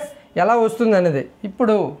 ఓకే, ఎలా వస్తుంది అనేది.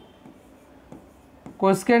 ఇప్పుడు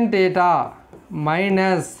కొసెకెన్ theta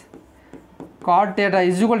minus cot theta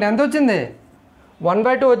is equal to ఎంత వచ్చింది?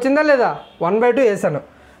 1/2 వచ్చిందా లేదా? 1/2 వేసాను.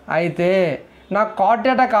 అయితే నాకు కాట్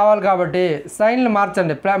థీటా కావాలి కాబట్టి సైన్లు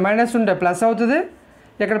మార్చండి. మైనస్ ఉంటే ప్లస్ అవుతుంది,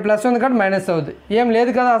 ఇక్కడ ప్లస్ ఉంది కాబట్టి మైనస్ అవుతుంది. ఏం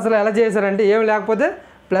లేదు కదా అసలు. ఎలా చేశారంటే ఏం లేకపోతే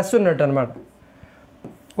ప్లస్ ఉన్నట్టు అనమాట.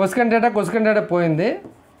 కొసెకెన్ థీటా పోయింది.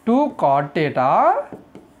 2 కాట్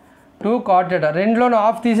థీటా రెండులోనూ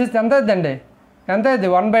హాఫ్ తీసేస్తే ఎంత అవుతుందండి? ఎంత అవుతుంది?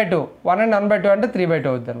 1/2. 1 and 1/2 అంటే 3/2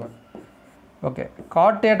 అవుతుంది అనమాట. Okay,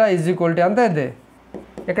 cot theta is equal to ఎంత అవుతుంది?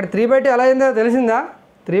 ఇక్కడ 3/2 ఎలా అయిందో తెలిసిందా?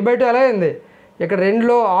 3/2 ఎలా అయింది? ఇక్కడ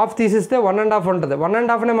రెండులో హాఫ్ తీసిస్తే 1.5 ఉంటుంది.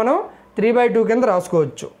 1.5నే మనం 3/2 కింద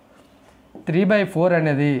రాసుకోవచ్చు. 3/4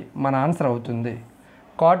 అనేది మన ఆన్సర్ అవుతుంది.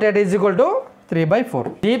 Cot theta is equal to 3/4.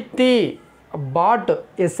 Deepti bought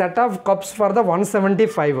a set of cups for the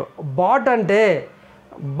 175.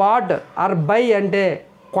 Bat are by అంటే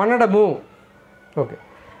కొనడము. Okay,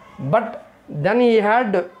 but then he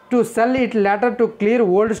had to sell it later to clear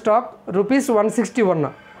old stock ₹161.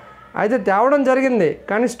 అయితే తేవడం జరిగింది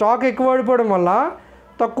కానీ స్టాక్ ఎక్కువ పడిపోవడం వల్ల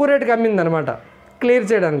తక్కువ రేటుకి అమ్మిందనమాట క్లియర్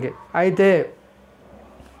చేయడానికి. అయితే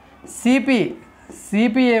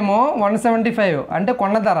సిపి ఏమో 175 అంటే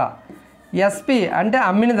కొన్న ధర, ఎస్పి అంటే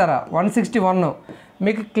అమ్మిన ధర 161.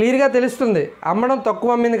 మీకు క్లియర్గా తెలుస్తుంది అమ్మడం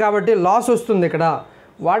తక్కువ అమ్మింది కాబట్టి లాస్ వస్తుంది. ఇక్కడ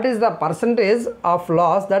what is the percentage of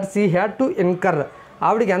loss that see had to incur?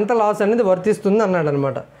 ఆవిడికి ఎంత లాస్ అనేది వర్తిస్తుంది అన్నాడు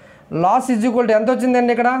అనమాట. లాస్ ఈజ్ ఈక్వల్ టు ఎంత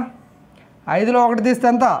వచ్చిందండి? ఇక్కడ 5లో 1 తీస్తే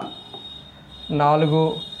ఎంత? 4.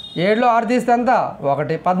 7లో 6 తీస్తే ఎంత?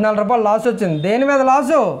 1. ₹14 లాస్ వచ్చింది. దేని మీద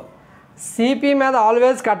లాసు? సిపి మీద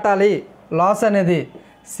ఆల్వేస్ కట్టాలి లాస్ అనేది.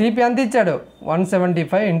 సిపి ఎంత ఇచ్చాడు?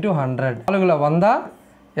 175 × 100. 4లో 100,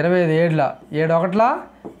 25 7ల 7 1ల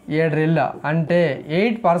 7 2ల అంటే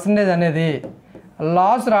 8% అనేది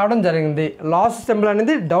లాస్ రావడం జరిగింది. లాస్ సింబల్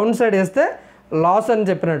అనేది డౌన్ సైడ్ వేస్తే లాస్ అని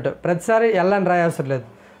చెప్పినట్టు, ప్రతిసారి ఎల్ అని రాయాల్సిన లేదు.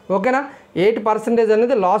 ఓకేనా? 8%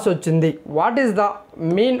 అనేది లాస్ వచ్చింది. What is the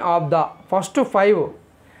mean of the first 5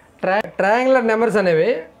 triangular numbers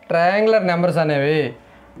అనేవి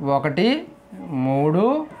 1 3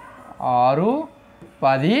 6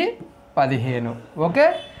 10 15. ఓకే,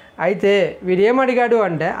 అయితే వీడు ఏమడిగాడు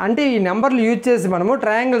అంటే ఈ నెంబర్లు యూజ్ చేసి మనము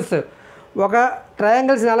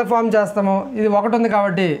ట్రయాంగిల్స్ని ఎలా ఫామ్ చేస్తాము? ఇది 1 ఉంది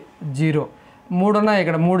కాబట్టి 0, 3 ఉన్నాయి,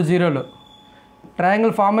 ఇక్కడ 3 జీరోలు.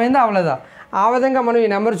 ట్రయాంగిల్ ఫామ్ అయిందా అవ్వలేదా? ఆ విధంగా మనం ఈ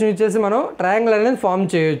నెంబర్స్ యూజ్ చేసి మనం ట్రయాంగిల్ అనేది ఫామ్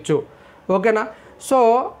చేయొచ్చు. ఓకేనా. సో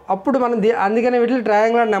అప్పుడు మనం అందుకని వీటిని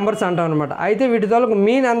ట్రయాంగులర్ నెంబర్స్ అంటాం అనమాట. అయితే వీటి తోలకు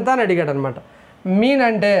మీన్ ఎంత అని అడిగాడు అనమాట. మీన్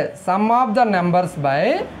అంటే some of the numbers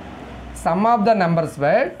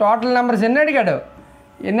by total numbers ఎన్ని అడిగాడు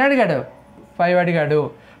 5 అడిగాడు.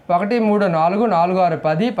 1 3 4 4 6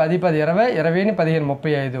 10 10 10 20 20 15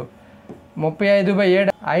 35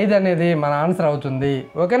 35/7 5 అనేది మన ఆన్సర్ అవుతుంది.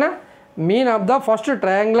 ఓకేనా. Mean of the first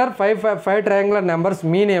triangular 5 triangular numbers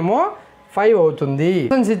mean ఏమో 5 అవుతుంది.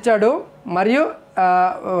 ఇచ్చాడు మరియు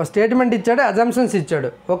స్టేట్మెంట్ ఇచ్చాడు, అజంప్షన్స్ ఇచ్చాడు.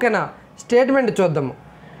 ఓకేనా. స్టేట్మెంట్ చూద్దాము.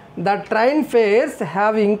 The train fares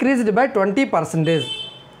have increased by 20%.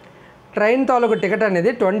 Train తాలూకు టికెట్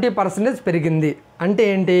అనేది 20% పెరిగింది అంటే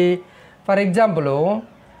ఏంటి? ఫర్ ఎగ్జాంపుల్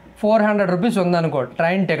 400 రూపీస్ ఉందనుకో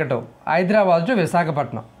train ticket Hyderabad to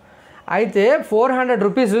Visakhapatnam. అయితే 400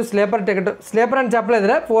 రూపీస్ స్లీపర్ టికెట్, స్లీపర్ అని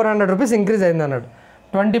చెప్పలేదురా, 400 రూపీస్ ఇంక్రీజ్ అయింది అన్నాడు.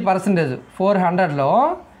 20% 400లో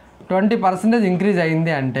 20% ఇంక్రీజ్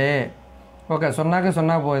అయింది అంటే ఓకే, 0కి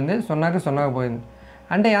 0 పోయింది, 0కి 0 పోయింది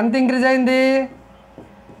అంటే ఎంత ఇంక్రీజ్ అయింది?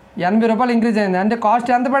 80 రూపాయలు ఇంక్రీజ్ అయింది. అంటే కాస్ట్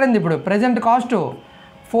ఎంత పడింది? ఇప్పుడు ప్రజెంట్ కాస్ట్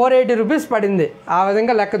 480 రూపీస్ పడింది. ఆ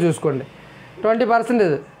విధంగా లెక్క చూసుకోండి.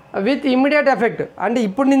 20% విత్ ఇమ్మీడియట్ ఎఫెక్ట్ అంటే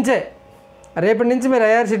ఇప్పుడు నుంచే, రేపటి నుంచి మీరు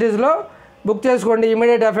ఐఆర్సిటీస్లో బుక్ చేసుకోండి,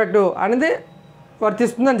 ఇమ్మీడియట్ ఎఫెక్ట్ అనేది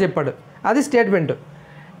వర్తిస్తుందని చెప్పాడు. అది స్టేట్మెంట్.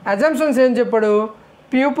 అజంప్షన్స్ ఏం చెప్పాడు?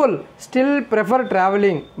 People still prefer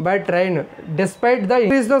travelling by train despite the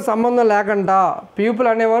ఇంక్రీజ్తో సంబంధం లేకుండా పీపుల్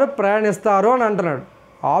అనేవారు ప్రయాణిస్తారు అని అంటున్నాడు.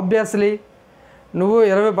 ఆబ్వియస్లీ నువ్వు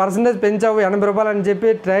 20% పెంచావు 80 రూపాయలు అని చెప్పి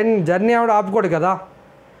ట్రైన్ జర్నీ ఆవిడ ఆపుకోడు కదా.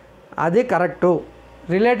 అది correct,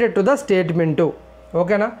 related to the statement.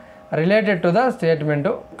 ఓకేనా. Related to the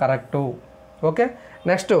statement correct. Okay.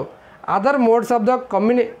 Next other modes of the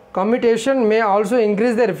commutation may also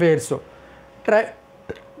increase their fares.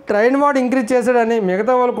 Train వాడు ఇంక్రీజ్ చేశాడని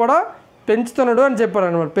మిగతా వాళ్ళు కూడా పెంచుతున్నాడు అని చెప్పారు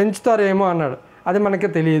అనమాట. పెంచుతారేమో అన్నాడు, అది మనకి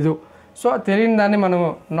తెలియదు. సో తెలియని దాన్ని మనము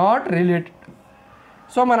నాట్ రిలేటెడ్.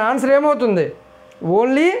 సో మన ఆన్సర్ ఏమవుతుంది?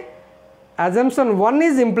 Only assumption 1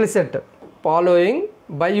 is implicit following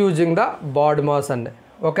by using the bad mass అండి.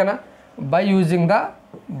 ఓకేనా. By using the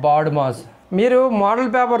bad mass. మీరు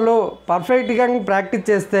మోడల్ పేపర్లో పర్ఫెక్ట్గా ప్రాక్టీస్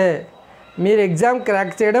చేస్తే మీరు ఎగ్జామ్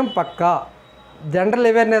క్రాక్ చేయడం పక్కా. జనరల్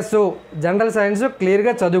అవేర్నెస్, జనరల్ సైన్స్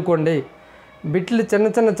క్లియర్గా చదువుకోండి. బిట్లు చిన్న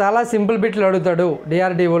చిన్న చాలా సింపుల్ బిట్లు అడుగుతాడు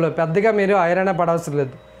డిఆర్డిఓలో, పెద్దగా మీరు ఐరాణ పడవసరం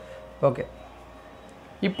లేదు. ఓకే.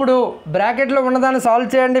 ఇప్పుడు బ్రాకెట్లో ఉన్నదాన్ని సాల్వ్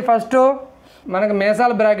చేయండి. ఫస్ట్ మనకు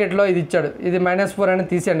మేసాల బ్రాకెట్లో ఇది ఇచ్చాడు, ఇది -4 అని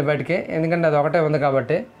తీసేయండి బయటికి, ఎందుకంటే అది ఒకటే ఉంది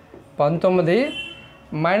కాబట్టి. 19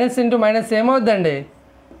 మైనస్ ఇంటూ మైనస్ ఏమవుద్దండి?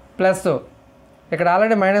 ప్లస్. ఇక్కడ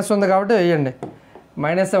ఆల్రెడీ మైనస్ ఉంది కాబట్టి వేయండి,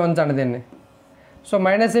 మైనస్ ఉంచండి దీన్ని. So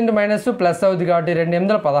minus into minus plus అవుతుంది కాబట్టి 2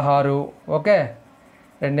 8 16. ఓకే,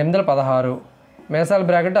 2 8 16. మేసాల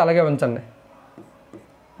బ్రాకెట్ అలాగే ఉంచండి.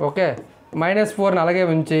 ఓకే, -4ని అలాగే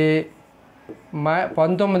ఉంచి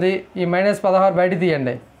 19 ఈ -16 బయట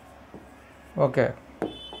తీయండి. ఓకే,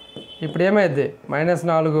 ఇప్పుడు ఏమైద్ది?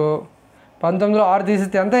 -4. 19లో 6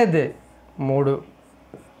 తీసిస్తే ఎంత అయింది? 3.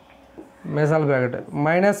 మేసాల బ్రాకెట్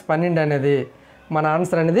 -12 అనేది మన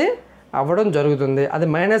ఆన్సర్ అనేది అవ్వడం జరుగుతుంది. అది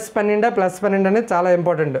 -12 +12 అనేది చాలా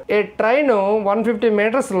ఇంపార్టెంట్. ఏ ట్రైన్ 150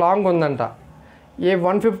 మీటర్స్ లాంగ్ ఉందంట. ఏ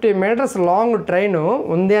 150 మీటర్స్ లాంగ్ ట్రైన్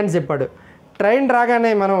ఉంది అని చెప్పాడు. ట్రైన్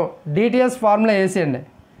రాగానే మనం డిటిఎస్ ఫార్ములా వేసేయండి.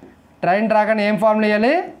 ట్రైన్ రాగానే ఏం ఫార్ములా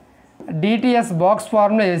వేయాలి? డిటిఎస్ బాక్స్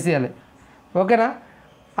ఫార్ములా వేసేయాలి. ఓకేనా.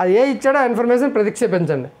 అది ఏ ఇచ్చాడో ఆ ఇన్ఫర్మేషన్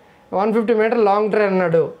ప్రతిక్షేపించండి. 150 మీటర్ లాంగ్ ట్రైన్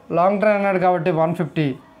అన్నాడు కాబట్టి 150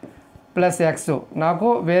 + x. నాకు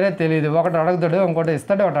వేరే తెలియదు, ఒకటి అడుగుతాడు, ఇంకోటి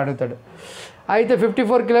ఇస్తాడు, ఒకటి అడుగుతాడు. అయితే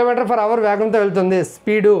 54 km/h వేగంతో వెళ్తుంది.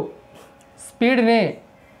 స్పీడ్ని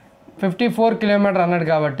 54 km అన్నాడు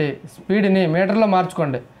కాబట్టి స్పీడ్ని మీటర్లో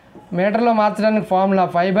మార్చుకోండి. మీటర్లో మార్చడానికి ఫార్ములా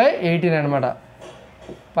 5/18 అనమాట.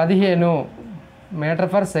 15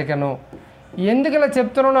 m/s. ఎందుకు ఇలా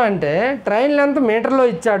చెప్తున్నాను అంటే ట్రైన్ లెంత్ మీటర్లో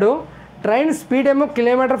ఇచ్చాడు, ట్రైన్ స్పీడ్ ఏమో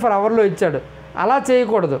km/hలో ఇచ్చాడు. అలా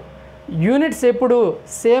చేయకూడదు. యూనిట్స్ ఎప్పుడు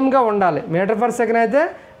సేమ్గా ఉండాలి. m/s అయితే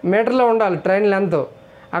మీటర్లో ఉండాలి ట్రైన్ లెంత్.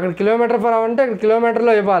 అక్కడ km/h అంటే ఇక్కడ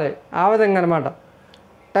కిలోమీటర్లో ఇవ్వాలి. ఆ విధంగా అనమాట.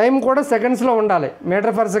 టైం కూడా సెకండ్స్లో ఉండాలి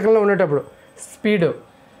m/s ఉండేటప్పుడు. స్పీడ్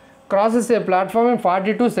క్రాసెస్ ఏ ప్లాట్ఫామ్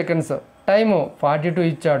 42 seconds. టైము 42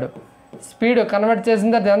 ఇచ్చాడు. స్పీడ్ కన్వర్ట్ చేసిన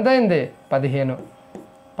తర్వాత ఎంత అయింది? 15.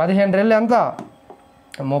 15 రెళ్ళు ఎంత?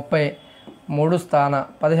 30. 3 స్థాన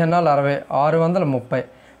 15 60 630.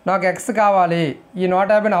 నాకు x కావాలి. ఈ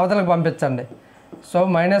 150ని అవతలకు పంపించండి. సో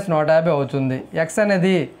 -150 అవుతుంది. x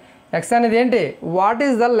అనేది ఏంటి? What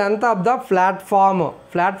is the length of the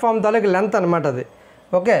platform తాలూకు లెంత్ అనమాట అది.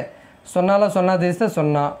 ఓకే, 0లో 0 తీస్తే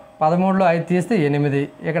 0, 13లో 5 తీస్తే 8,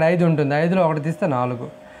 ఇక్కడ 5 ఉంటుంది, 5లో 1 తీస్తే 4.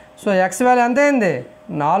 సో x వాల్యూ ఎంత అయింది?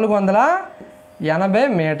 400 80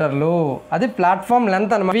 మీటర్లు, అది ప్లాట్ఫామ్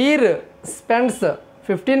లెంత్ అనమాట. వీర్ spends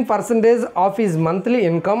 15% of his monthly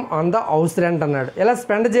income on the house rent అన్నాడు. ఎలా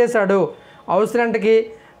స్పెండ్ చేశాడు హౌస్ రెంట్కి,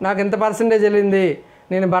 నాకు ఎంత పర్సెంటేజ్ వెళ్ళింది,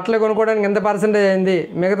 నేను బట్టలు కొనుక్కోవడానికి ఎంత పర్సెంటేజ్ అయింది,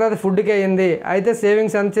 మిగతాది ఫుడ్కి అయింది, అయితే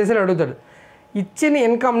సేవింగ్స్ ఎంత చేసి అడుగుతాడు. ఇచ్చిన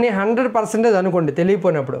ఇన్కమ్ని 100% అనుకోండి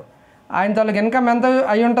తెలియపోయినప్పుడు, ఆయన తాలూకు ఇన్కమ్ ఎంత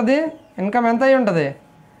అయి ఉంటుంది, ఇన్కమ్ ఎంత అయి ఉంటుంది,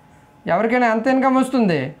 ఎవరికైనా ఎంత ఇన్కమ్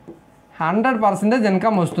వస్తుంది, 100%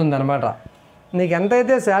 ఇన్కమ్ వస్తుంది అనమాట. నీకు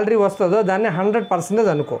ఎంతైతే శాలరీ వస్తుందో దాన్ని 100%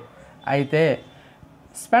 అనుకో. అయితే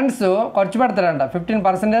స్పెండ్స్ ఖర్చు పెడతాడంట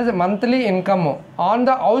 15% monthly income on the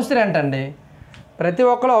house rent అండి. ప్రతి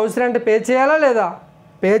ఒక్కరు హౌస్ రెంట్ పే చేయాలా లేదా,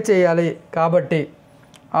 పే చేయాలి. కాబట్టి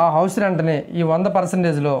ఆ హౌస్ రెంట్ని ఈ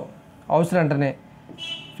 100%లో హౌస్ రెంట్ని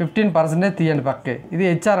 15% తీయండి పక్కకి. ఇది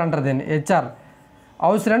హెచ్ఆర్ అంటారు దీన్ని, హెచ్ఆర్.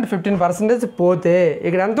 హౌస్ రెంట్ 15% పోతే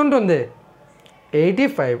ఇక్కడ ఎంత ఉంటుంది,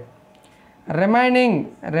 85.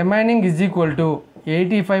 రిమైనింగ్ ఈజ్ ఈక్వల్ టు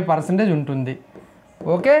 85% ఉంటుంది.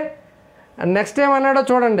 ఓకే, నెక్స్ట్ ఏమన్నాడో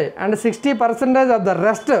చూడండి. అండ్ 60% ఆఫ్ ద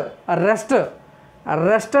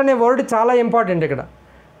రెస్ట్ అనే వర్డ్ చాలా ఇంపార్టెంట్ ఇక్కడ.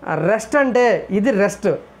 రెస్ట్ అంటే ఇది రెస్ట్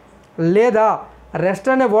లేదా రెస్ట్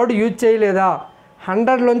అనే వర్డ్ యూజ్ చేయలేదా,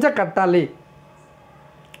 100లోంచే కట్టాలి.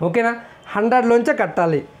 ఓకేనా, 100లోంచే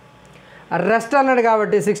కట్టాలి. రెస్ట్ అన్నాడు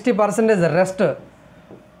కాబట్టి 60% రెస్ట్,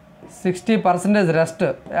 60% రెస్ట్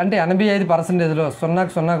అంటే 85%లో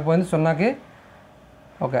 0కి పోయింది, 0కి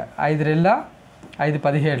ఓకే 5 2 5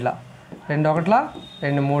 17 2 1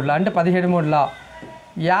 2 3 అంటే 17 3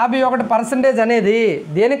 51% అనేది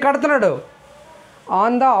దేనికి కడుతున్నాడు,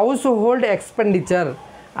 on the house hold expenditure.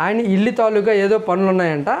 ఆయన ఇల్లు తాలూకా ఏదో పనులు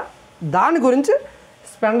ఉన్నాయంట, దాని గురించి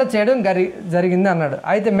స్పెండ్ చేయడం జరిగింది అన్నాడు.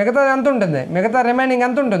 అయితే మిగతా ఎంత ఉంటుంది, మిగతా రిమైనింగ్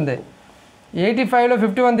ఎంత ఉంటుంది, 85లో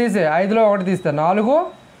 51 తీసే, 5లో 1 తీస్తే 4,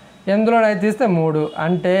 8లో 5 తీస్తే 3,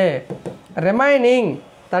 అంటే రిమైనింగ్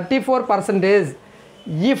 34%.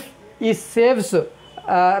 ఇఫ్ ఈ సేవ్స్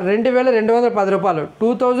 2210 రూపాయలు,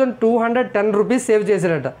 2210 రూపీస్ సేవ్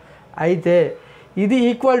చేశాడట. అయితే ఇది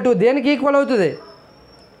ఈక్వల్ టు దేనికి ఈక్వల్ అవుతుంది,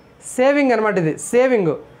 సేవింగ్ అనమాట. ఇది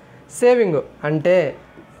సేవింగ్ అంటే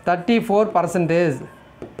 34%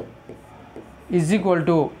 ఈజ్ ఈక్వల్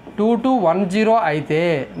టు 2210. అయితే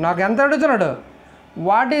నాకు ఎంత అడుగుతున్నాడు,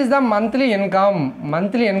 వాట్ ఈజ్ ద మంత్లీ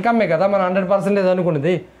ఇన్కమే కదా మనం 100%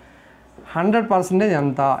 అనుకున్నది. 100%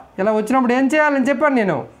 ఎంత, ఇలా వచ్చినప్పుడు ఏం చేయాలని చెప్పాను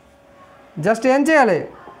నేను. జస్ట్ ఏం చేయాలి,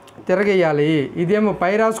 తిరగేయాలి. ఇదేమో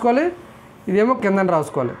పై రాసుకోవాలి, ఇదేమో కింద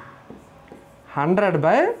రాసుకోవాలి.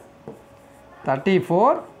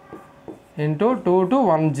 100/34 ఇంటూ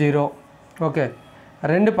 2210. ఓకే,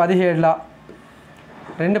 2 17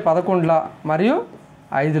 2 11 మరియు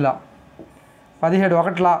 5 17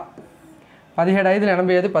 1 17 5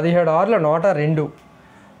 85 17 6 102.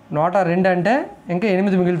 102 అంటే ఇంకా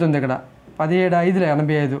 8 మిగులుతుంది ఇక్కడ. 17 5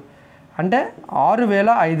 85 అంటే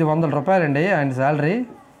 6500 రూపాయలండి ఆయన శాలరీ.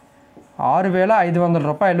 6500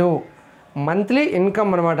 రూపాయలు మంత్లీ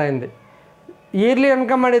ఇన్కమ్ అనమాట అయింది. ఇయర్లీ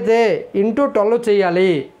ఇన్కమ్ అడిగితే ఇంటూ 12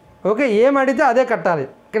 చేయాలి. ఓకే, ఏం అడిగితే అదే కట్టాలి.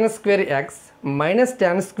 sec² x -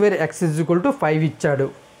 tan² x = 5 ఇచ్చాడు.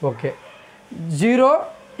 ఓకే, 0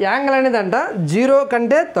 యాంగిల్ అనేది అంట 0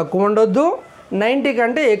 కంటే తక్కువ ఉండొద్దు, 90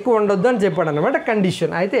 కంటే ఎక్కువ ఉండొద్దు అని చెప్పాడు అనమాట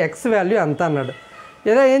కండిషన్. అయితే ఎక్స్ వాల్యూ అంత అన్నాడు.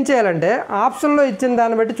 ఏదో ఏం చేయాలంటే ఆప్షన్లో ఇచ్చిన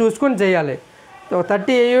దాన్ని బట్టి చూసుకొని చేయాలి.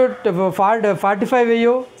 30 వేయు, 45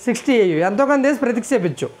 వేయు, 60 వేయు, ఎంతో కొంత వేసి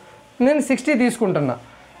ప్రతిక్షేపించు. నేను 60 తీసుకుంటున్నా.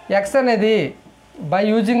 ఎక్స్ అనేది by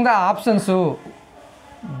using the options,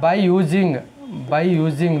 by using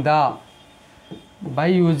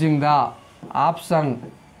the option.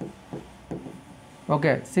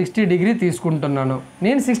 Okay, 60 degree తీసుకుంటున్నాను.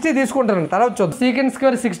 నేను 60 తీసుకుంటున్నాను. తర్వాత చూద్దాం. sec²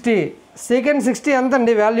 60, sec 60 ఎంత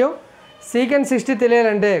అండి వాల్యూ? sec 60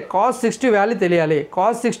 తెలియాలంటే cos 60 వాల్యూ తెలియాలి.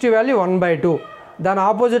 cos 60 value 1/2. దాని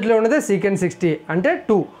ఆపోజిట్లో ఉన్నది sec 60 అంటే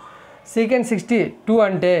 2. sec 60 2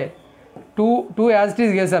 అంటే 2 యాజ్ ఇట్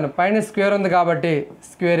ఈజ్ వేసాను, పైన స్క్వేర్ ఉంది కాబట్టి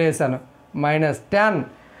స్క్వేర్ వేసాను. మైనస్ tan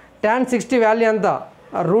 60 వాల్యూ ఎంత,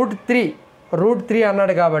 √3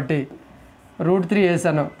 అన్నాడు కాబట్టి √3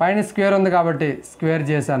 వేసాను, పైన స్క్వేర్ ఉంది కాబట్టి స్క్వేర్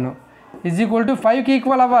చేశాను. ఈజ్ ఈక్వల్ టు 5కి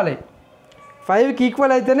ఈక్వల్ అవ్వాలి. 5కి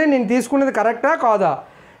ఈక్వల్ అయితేనే నేను తీసుకునేది కరెక్టా కాదా.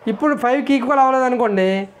 ఇప్పుడు 5కి ఈక్వల్ అవ్వలేదు అనుకోండి,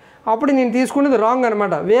 అప్పుడు నేను తీసుకునేది రాంగ్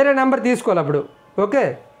అనమాట, వేరే నెంబర్ తీసుకోవాలి అప్పుడు. ఓకే,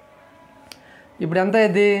 ఇప్పుడు ఎంత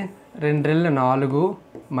అయింది, 2 2 4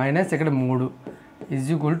 మైనస్ ఇక్కడ 3 ఈజ్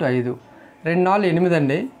ఈక్వల్ టు 5. 2 4 8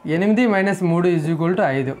 అండి, 8 minus 3 is equal to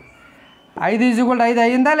 5. 5 is equal to 5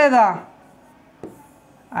 అయ్యిందా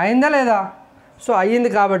లేదా? సో అయ్యింది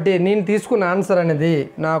కాబట్టి నేను తీసుకున్న ఆన్సర్ అనేది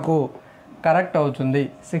నాకు కరెక్ట్ అవుతుంది.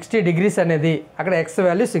 60 డిగ్రీస్ అనేది అక్కడ ఎక్స్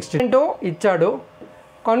వాల్యూ 60 ఇచ్చాడు,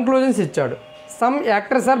 కన్క్లూజన్స్ ఇచ్చాడు. Some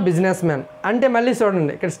actors or business man అంటే మళ్ళీ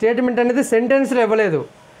చూడండి ఇక్కడ స్టేట్మెంట్ అనేది సెంటెన్స్లో ఇవ్వలేదు,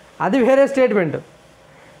 అది వేరే స్టేట్మెంట్,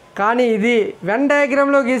 కానీ ఇది వెన్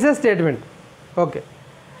డయాగ్రామ్లో గీసే statement. Okay,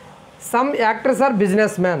 some actors or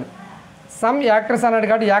business man. Some actors అన్నాడు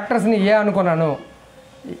కాబట్టి యాక్టర్స్ని ఏ అనుకున్నాను,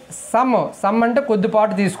 సమ్ అంటే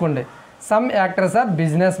కొద్దిపాటు తీసుకోండి. Some actors or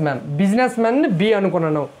business మ్యాన్ని B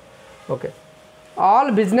అనుకున్నాను. Okay,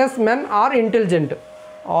 all business men are intelligent.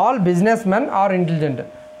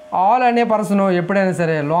 All అనే పర్సన్ ఎప్పుడైనా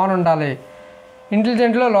సరే లోన్ ఉండాలి,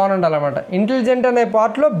 ఇంటెలిజెంట్లో లోన్ ఉండాలన్నమాట. ఇంటెలిజెంట్ అనే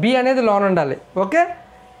పార్ట్లో బి అనేది లోన్ ఉండాలి. ఓకే,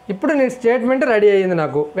 ఇప్పుడు నేను స్టేట్మెంట్ రెడీ అయ్యింది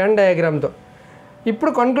నాకు వెన్ డయాగ్రామ్తో.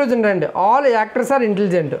 ఇప్పుడు కన్క్లూజన్ రండి. All actors are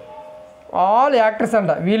intelligent. All actors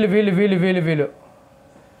అంట వీళ్ళు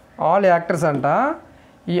ఆల్ యాక్టర్స్ అంట,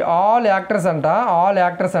 ఈ ఆల్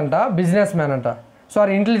యాక్టర్స్ అంట బిజినెస్ మ్యాన్ అంట,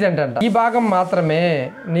 సారీ ఇంటెలిజెంట్ అంట. ఈ భాగం మాత్రమే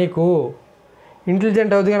నీకు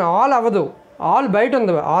ఇంటెలిజెంట్ అవుతుంది కానీ ఆల్ అవ్వదు, ఆల్ బయట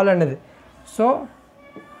ఉంది ఆల్ అనేది. So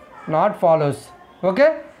not follows. Okay,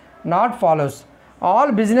 not follows.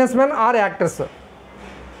 All business man are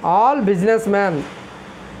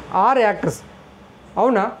actors.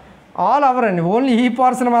 అవునా? ఆల్ అవ్వరండి, ఓన్లీ ఈ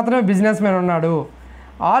పర్సన్ మాత్రమే బిజినెస్ మ్యాన్ ఉన్నాడు.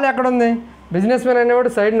 ఆల్ ఎక్కడుంది? బిజినెస్ మ్యాన్ అనేవాడు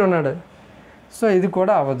సైడ్ని ఉన్నాడు. సో ఇది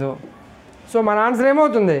కూడా అవ్వదు. సో మన ఆన్సర్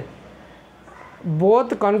ఏమవుతుంది?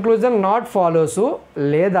 బోత్ కన్క్లూజన్ నాట్ ఫాలోస్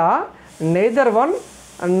లేదా neither one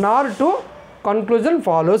Nar to conclusion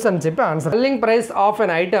follows అని చెప్పి answer. Selling price of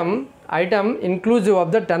an item inclusive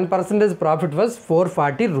of the 10% profit was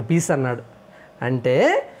 440 rupees అన్నాడు. అంటే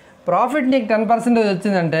ప్రాఫిట్ నీకు 10%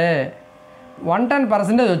 వచ్చిందంటే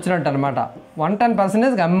 110% వచ్చినట్టు అనమాట.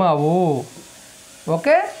 110% అమ్మావు.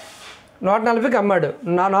 Okay, 140కి అమ్మాడు,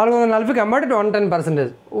 440కి అమ్మాడు 110%.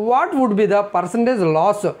 What would be the percentage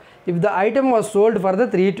loss if the item was sold for the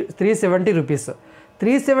 370 rupees?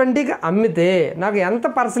 370కి అమ్మితే నాకు ఎంత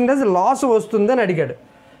పర్సంటేజ్ లాస్ వస్తుందని అడిగాడు.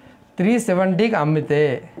 370కి అమ్మితే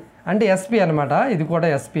అంటే ఎస్పీ అనమాట, ఇది కూడా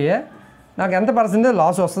ఎస్పీఏ. నాకు ఎంత పర్సంటేజ్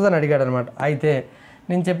లాస్ వస్తుందని అడిగాడు అనమాట. అయితే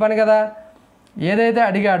నేను చెప్పాను కదా, ఏదైతే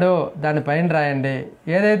అడిగాడో దాని పైన రాయండి,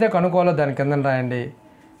 ఏదైతే కనుక్కోవాలో దాని కింద రాయండి.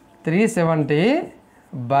 370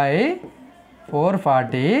 బై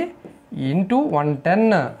 440 ఇంటూ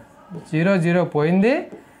 110. 00 పోయింది,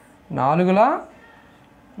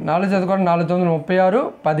 4 చదువుకోండి, 4 9 36,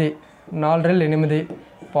 10, 4 8,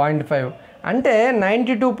 0.5 అంటే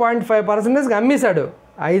 92.5% అమ్మేశాడు.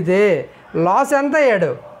 అయితే లాస్ ఎంత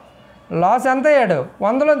అయ్యాడు?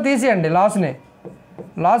 100లో తీసేయండి లాస్ని.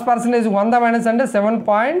 లాస్ పర్సంటేజ్ 100 మైనస్ అంటే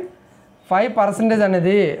 7.5%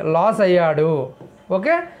 అనేది లాస్ అయ్యాడు.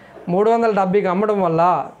 ఓకే, 370కి అమ్మడం వల్ల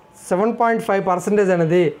 7.5%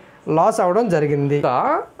 అనేది లాస్ అవ్వడం జరిగింది.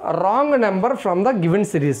 Wrong number from the given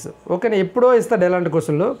series. ఓకేనా, ఎప్పుడో ఇస్తాడు ఎలాంటి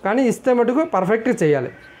క్వశ్చన్లు, కానీ ఇస్తే మటుకు పర్ఫెక్ట్గా చేయాలి.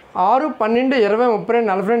 6, 12, 20, 32,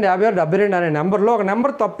 42, 56, 72 అనే నెంబర్లో ఒక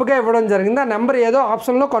నెంబర్ తప్పుగా ఇవ్వడం జరిగింది. ఆ నెంబర్ ఏదో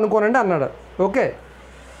ఆప్షన్లో కనుక్కోనండి అన్నాడు. ఓకే,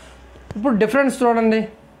 ఇప్పుడు డిఫరెన్స్ చూడండి.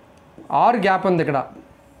 6 గ్యాప్ ఉంది, ఇక్కడ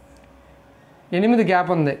 8 గ్యాప్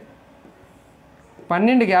ఉంది,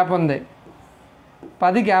 12 గ్యాప్ ఉంది,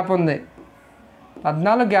 10 గ్యాప్ ఉంది,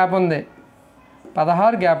 14 గ్యాప్ ఉంది,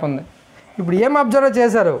 16 గ్యాప్ ఉంది. ఇప్పుడు ఏం అబ్జర్వ్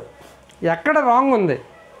చేశారు? ఎక్కడ రాంగ్ ఉంది?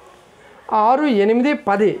 6, 8,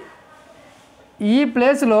 10 ఈ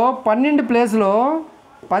ప్లేస్లో 12 ప్లేస్లో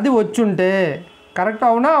 10 వచ్చుంటే కరెక్ట్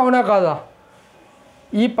అవునా కాదా?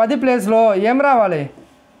 ఈ 10 ప్లేస్లో ఏం రావాలి?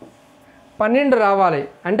 12 రావాలి.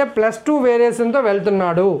 అంటే +2 వేరియేషన్తో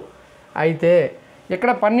వెళ్తున్నాడు. అయితే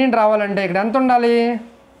ఇక్కడ 12 రావాలంటే ఇక్కడ ఎంత ఉండాలి?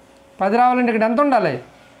 10 రావాలంటే ఇక్కడ ఎంత ఉండాలి?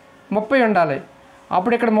 30 ఉండాలి.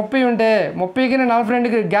 అప్పుడు ఇక్కడ 30 ఉంటే 30కి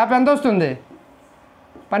 42కి గ్యాప్ ఎంత వస్తుంది?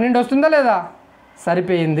 12 వస్తుందా లేదా?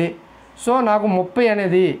 సరిపోయింది. సో నాకు 30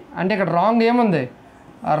 అనేది అంటే ఇక్కడ రాంగ్ ఏముంది?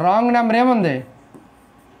 రాంగ్ నెంబర్ ఏముంది?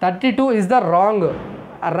 32 is the wrong.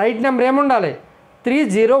 Right number ఏముండాలి?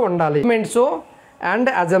 30 ఉండాలి. Statements and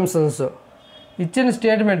assumptions. ఇచ్చిన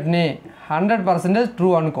స్టేట్మెంట్ని 100% ట్రూ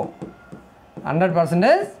అనుకో. 100%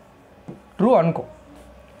 ట్రూ అనుకో.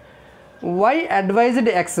 Why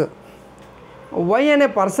advised X. వై అనే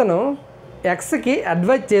పర్సన్ ఎక్స్కి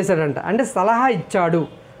అడ్వైజ్ చేశాడంట, అంటే సలహా ఇచ్చాడు.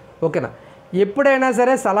 ఓకేనా, ఎప్పుడైనా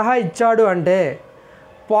సరే సలహా ఇచ్చాడు అంటే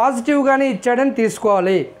పాజిటివ్గానే ఇచ్చాడని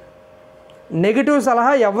తీసుకోవాలి. నెగిటివ్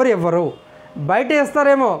సలహా ఇవ్వరు. బయట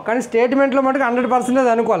ఇస్తారేమో, కానీ స్టేట్మెంట్లో మటుకు 100%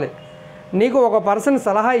 అనుకోవాలి. నీకు ఒక పర్సన్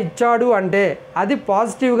సలహా ఇచ్చాడు అంటే అది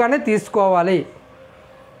పాజిటివ్గానే తీసుకోవాలి.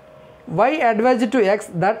 Why advise to X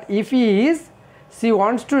that if she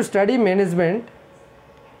wants to study management.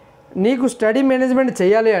 నీకు స్టడీ మేనేజ్మెంట్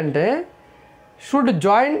చేయాలి అంటే షుడ్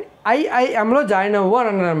జాయిన్ ఐఐఎంలో జాయిన్ అవ్వు అని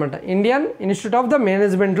అన్నాడు అనమాట. ఇండియన్ ఇన్స్టిట్యూట్ ఆఫ్ ద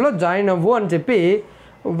మేనేజ్మెంట్లో జాయిన్ అవ్వు అని చెప్పి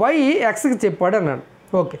వై ఎక్స్కి చెప్పాడు అన్నాడు.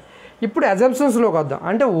 ఓకే, ఇప్పుడు అజంప్షన్స్లోకి వద్దాం.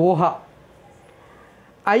 అంటే ఊహ.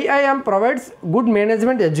 IIM provides good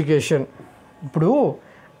management education. ఇప్పుడు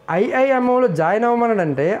ఐఐఎంలో జాయిన్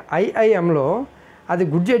అవ్వమనంటే ఐఐఎంలో అది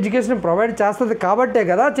గుడ్ ఎడ్యుకేషన్ ప్రొవైడ్ చేస్తుంది కాబట్టే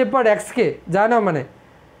కదా చెప్పాడు ఎక్స్కి జాయిన్ అవ్వమని.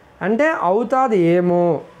 అంటే అవుతుంది ఏమో,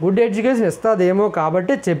 గుడ్ ఎడ్యుకేషన్ ఇస్తుందేమో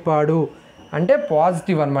కాబట్టి చెప్పాడు అంటే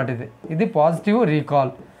పాజిటివ్ అనమాట. ఇది పాజిటివ్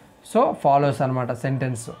రీకాల్. సో ఫాలోస్ అనమాట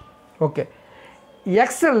sentence. Okay,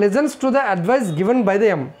 X listens to the advice given by the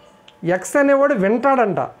M. X అనేవాడు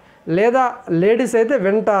వింటాడంట, లేదా లేడీస్ అయితే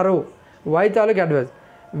వింటారు. వై తాలూకు అడ్వైస్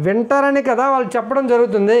వింటారని కదా వాళ్ళు చెప్పడం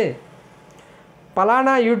జరుగుతుంది.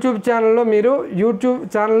 పలానా యూట్యూబ్ ఛానల్లో మీరు యూట్యూబ్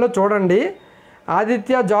ఛానల్లో చూడండి,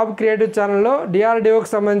 ఆదిత్య జాబ్ క్రియేటివ్ ఛానల్లో డిఆర్డిఓకి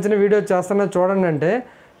సంబంధించిన వీడియో చేస్తున్నా చూడండి అంటే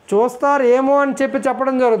చూస్తారు ఏమో అని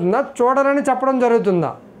చెప్పడం జరుగుతుందా, చూడరని చెప్పడం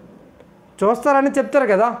జరుగుతుందా? చూస్తారని చెప్తారు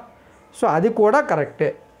కదా. సో అది కూడా కరెక్టే.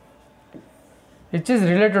 It is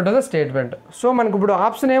related to the statement. So మనకు ఇప్పుడు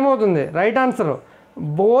ఆప్షన్ ఏమవుతుంది? Right answer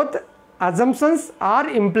both assumptions are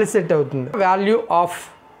implicit అవుతుంది. Value of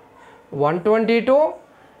 122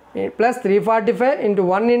 plus 345 into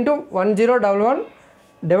 1 into 1011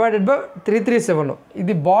 divided by 337.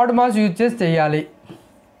 ఇది బాడ్ మాస్ యూజ్ చేసి చేయాలి.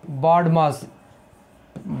 బాడ్ మాస్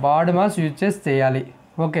యూజ్ చేసి చేయాలి.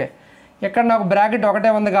 ఓకే, ఇక్కడ నాకు బ్రాకెట్ ఒకటే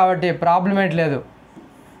ఉంది కాబట్టి ప్రాబ్లం ఏంటి లేదు.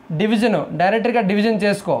 డివిజన్ డైరెక్ట్గా డివిజన్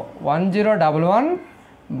చేసుకో. 1011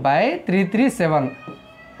 బై 337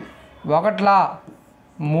 ఒకట్లా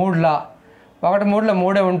 3లా 1 3లో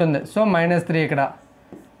 3 ఉంటుంది. సో -3 ఇక్కడ.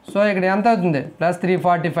 సో ఇక్కడ ఎంత అవుతుంది? ప్లస్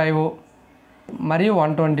 345 మరియు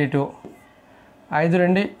 122 5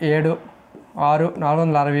 2 7 6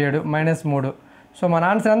 467 -3. సో మన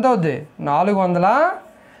ఆన్సర్ ఎంత అవుద్ది?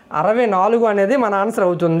 464 అనేది మన ఆన్సర్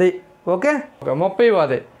అవుతుంది. Okay, 30వ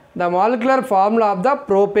the molecular formula of the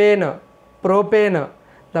propane.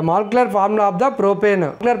 The molecular formula of the propane.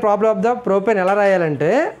 Problem of the propane ఎలా రాయాలంటే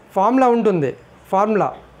ఫార్ములా ఉంటుంది.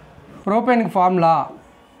 ప్రోపేన్కి ఫార్ములా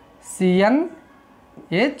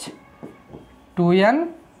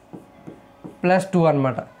CnH2n+2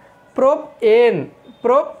 అనమాట. ప్రోపేన్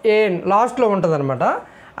లాస్ట్లో ఉంటుంది అనమాట.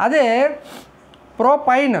 అదే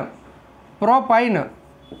ప్రోపైన్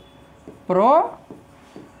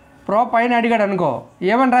అడిగాడు అనుకో,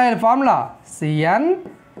 ఏమని రాయాలి ఫార్ములా?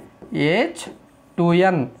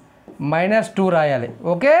 CnH2n-2 రాయాలి.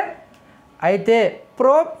 ఓకే, అయితే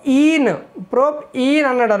ప్రోపీన్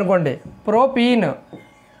అన్నాడు అనుకోండి. ప్రోపీన్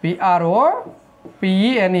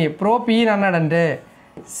PROPEN ప్రోపీన్ అన్నాడంటే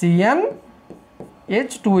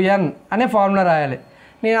CnH2n అనే ఫార్ములా రాయాలి.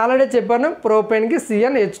 నేను ఆల్రెడీ చెప్పాను ప్రోపేన్కి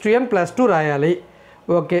CnH2n+2 రాయాలి.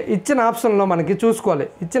 ఓకే, ఇచ్చిన ఆప్షన్లో మనకి చూసుకోవాలి.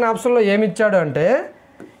 ఇచ్చిన ఆప్షన్లో ఏమిచ్చాడు అంటే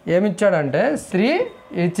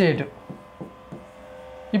 3H8.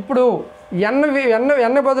 ఇప్పుడు ఎన్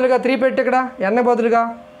బదులుగా 3 పెట్టి ఇక్కడ ఎన్ బదులుగా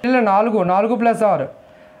 4 ప్లస్ 6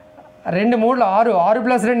 2 3 6 6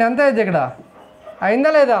 ప్లస్ 2 ఎంత అయింది? ఇక్కడ అయిందా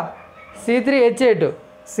లేదా?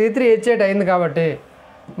 C3H8 అయింది కాబట్టి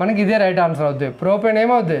మనకి ఇదే రైట్ ఆన్సర్ అవుద్ది. ప్రోపేన్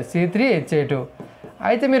ఏమవుద్ది? C3H8.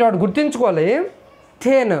 అయితే మీరు ఒకటి గుర్తుంచుకోవాలి,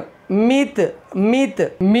 థేన్ మీత్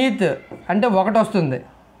అంటే 1 వస్తుంది.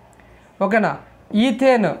 ఓకేనా? ఈథ్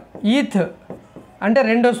అంటే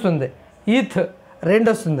 2 వస్తుంది. 2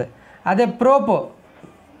 వస్తుంది. అదే ప్రోప్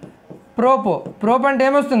అంటే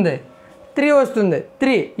ఏమొస్తుంది? 3 వస్తుంది.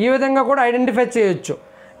 3 ఈ విధంగా కూడా ఐడెంటిఫై చేయొచ్చు.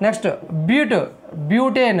 నెక్స్ట్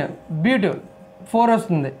బ్యూటేన్ 4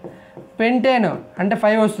 వస్తుంది. పెంటేన్ అంటే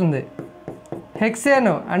 5 వస్తుంది.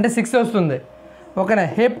 హెక్సేన్ అంటే 6 వస్తుంది. ఓకేనా?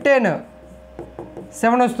 హెప్టేన్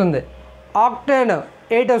 7 వస్తుంది. ఆక్టేన్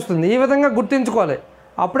 8 వస్తుంది. ఈ విధంగా గుర్తుంచుకోవాలి,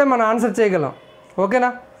 అప్పుడే మనం ఆన్సర్ చేయగలం. ఓకేనా?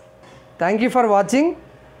 Thank you for watching.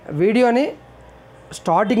 వీడియోని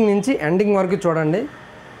స్టార్టింగ్ నుంచి ఎండింగ్ వరకు చూడండి.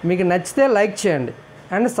 మీకు నచ్చితే లైక్ చేయండి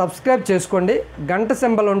అండ్ సబ్స్క్రైబ్ చేసుకోండి. గంట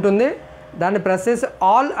సింబల్ ఉంటుంది, దాన్ని ప్రెస్ చేసి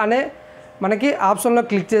ఆల్ అనే మనకి ఆప్షన్లో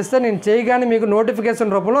క్లిక్ చేస్తే నేను చేయగానే మీకు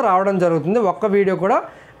నోటిఫికేషన్ రూపంలో రావడం జరుగుతుంది. ఒక్క వీడియో కూడా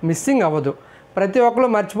మిస్సింగ్ అవ్వదు. ప్రతి ఒక్కరు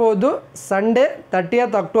మర్చిపోవద్దు, Sunday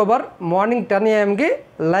 30th October morning 10 AM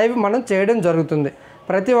live మనం చేయడం జరుగుతుంది.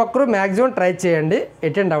 ప్రతి ఒక్కరూ మ్యాక్సిమం ట్రై చేయండి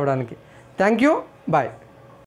అటెండ్ అవ్వడానికి. Thank you, bye.